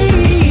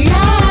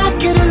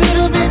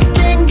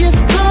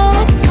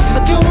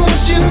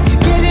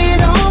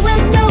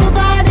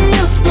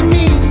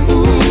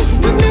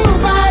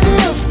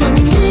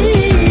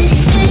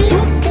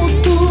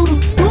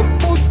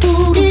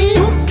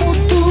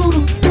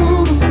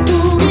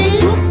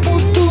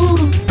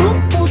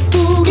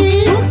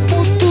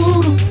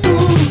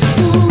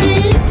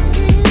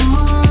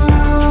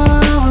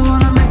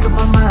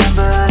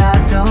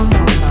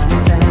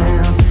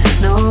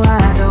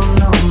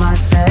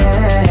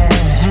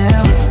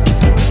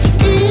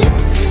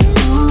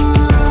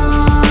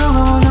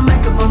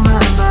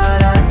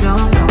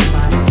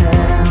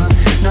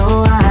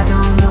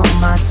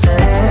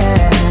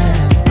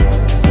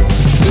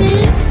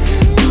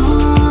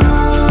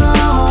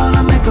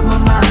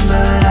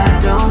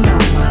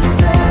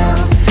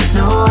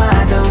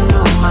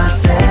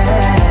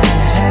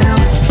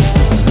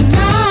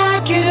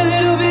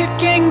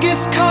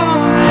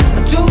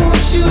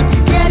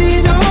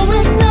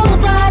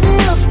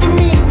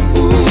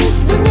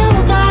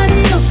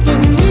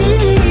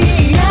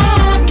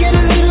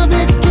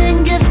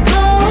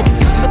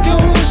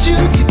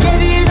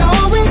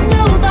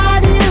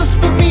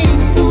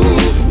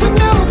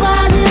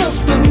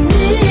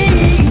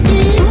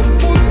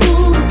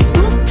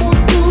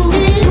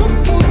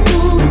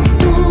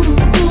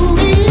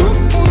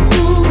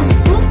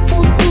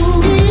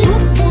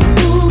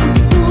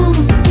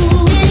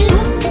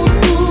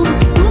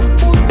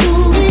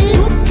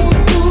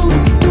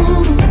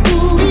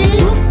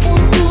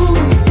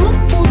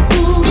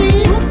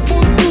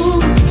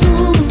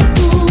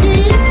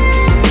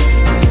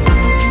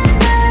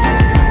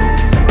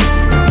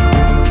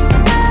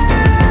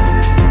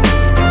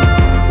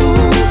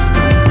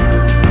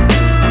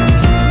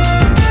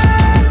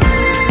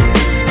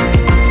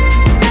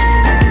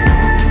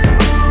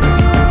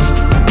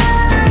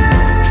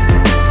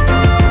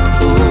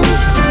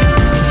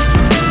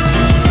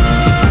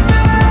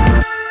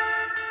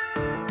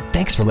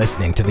 for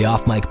listening to the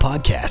Off Mic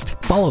Podcast.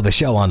 Follow the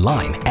show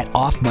online at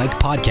Off Mic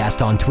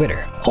Podcast on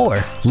Twitter, or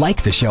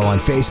like the show on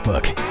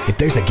Facebook. If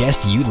there's a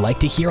guest you'd like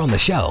to hear on the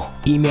show,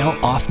 email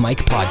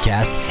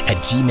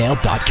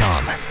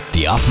offmicpodcast@gmail.com.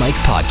 The Off Mic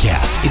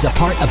Podcast is a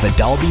part of the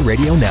Dalby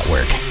Radio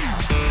Network.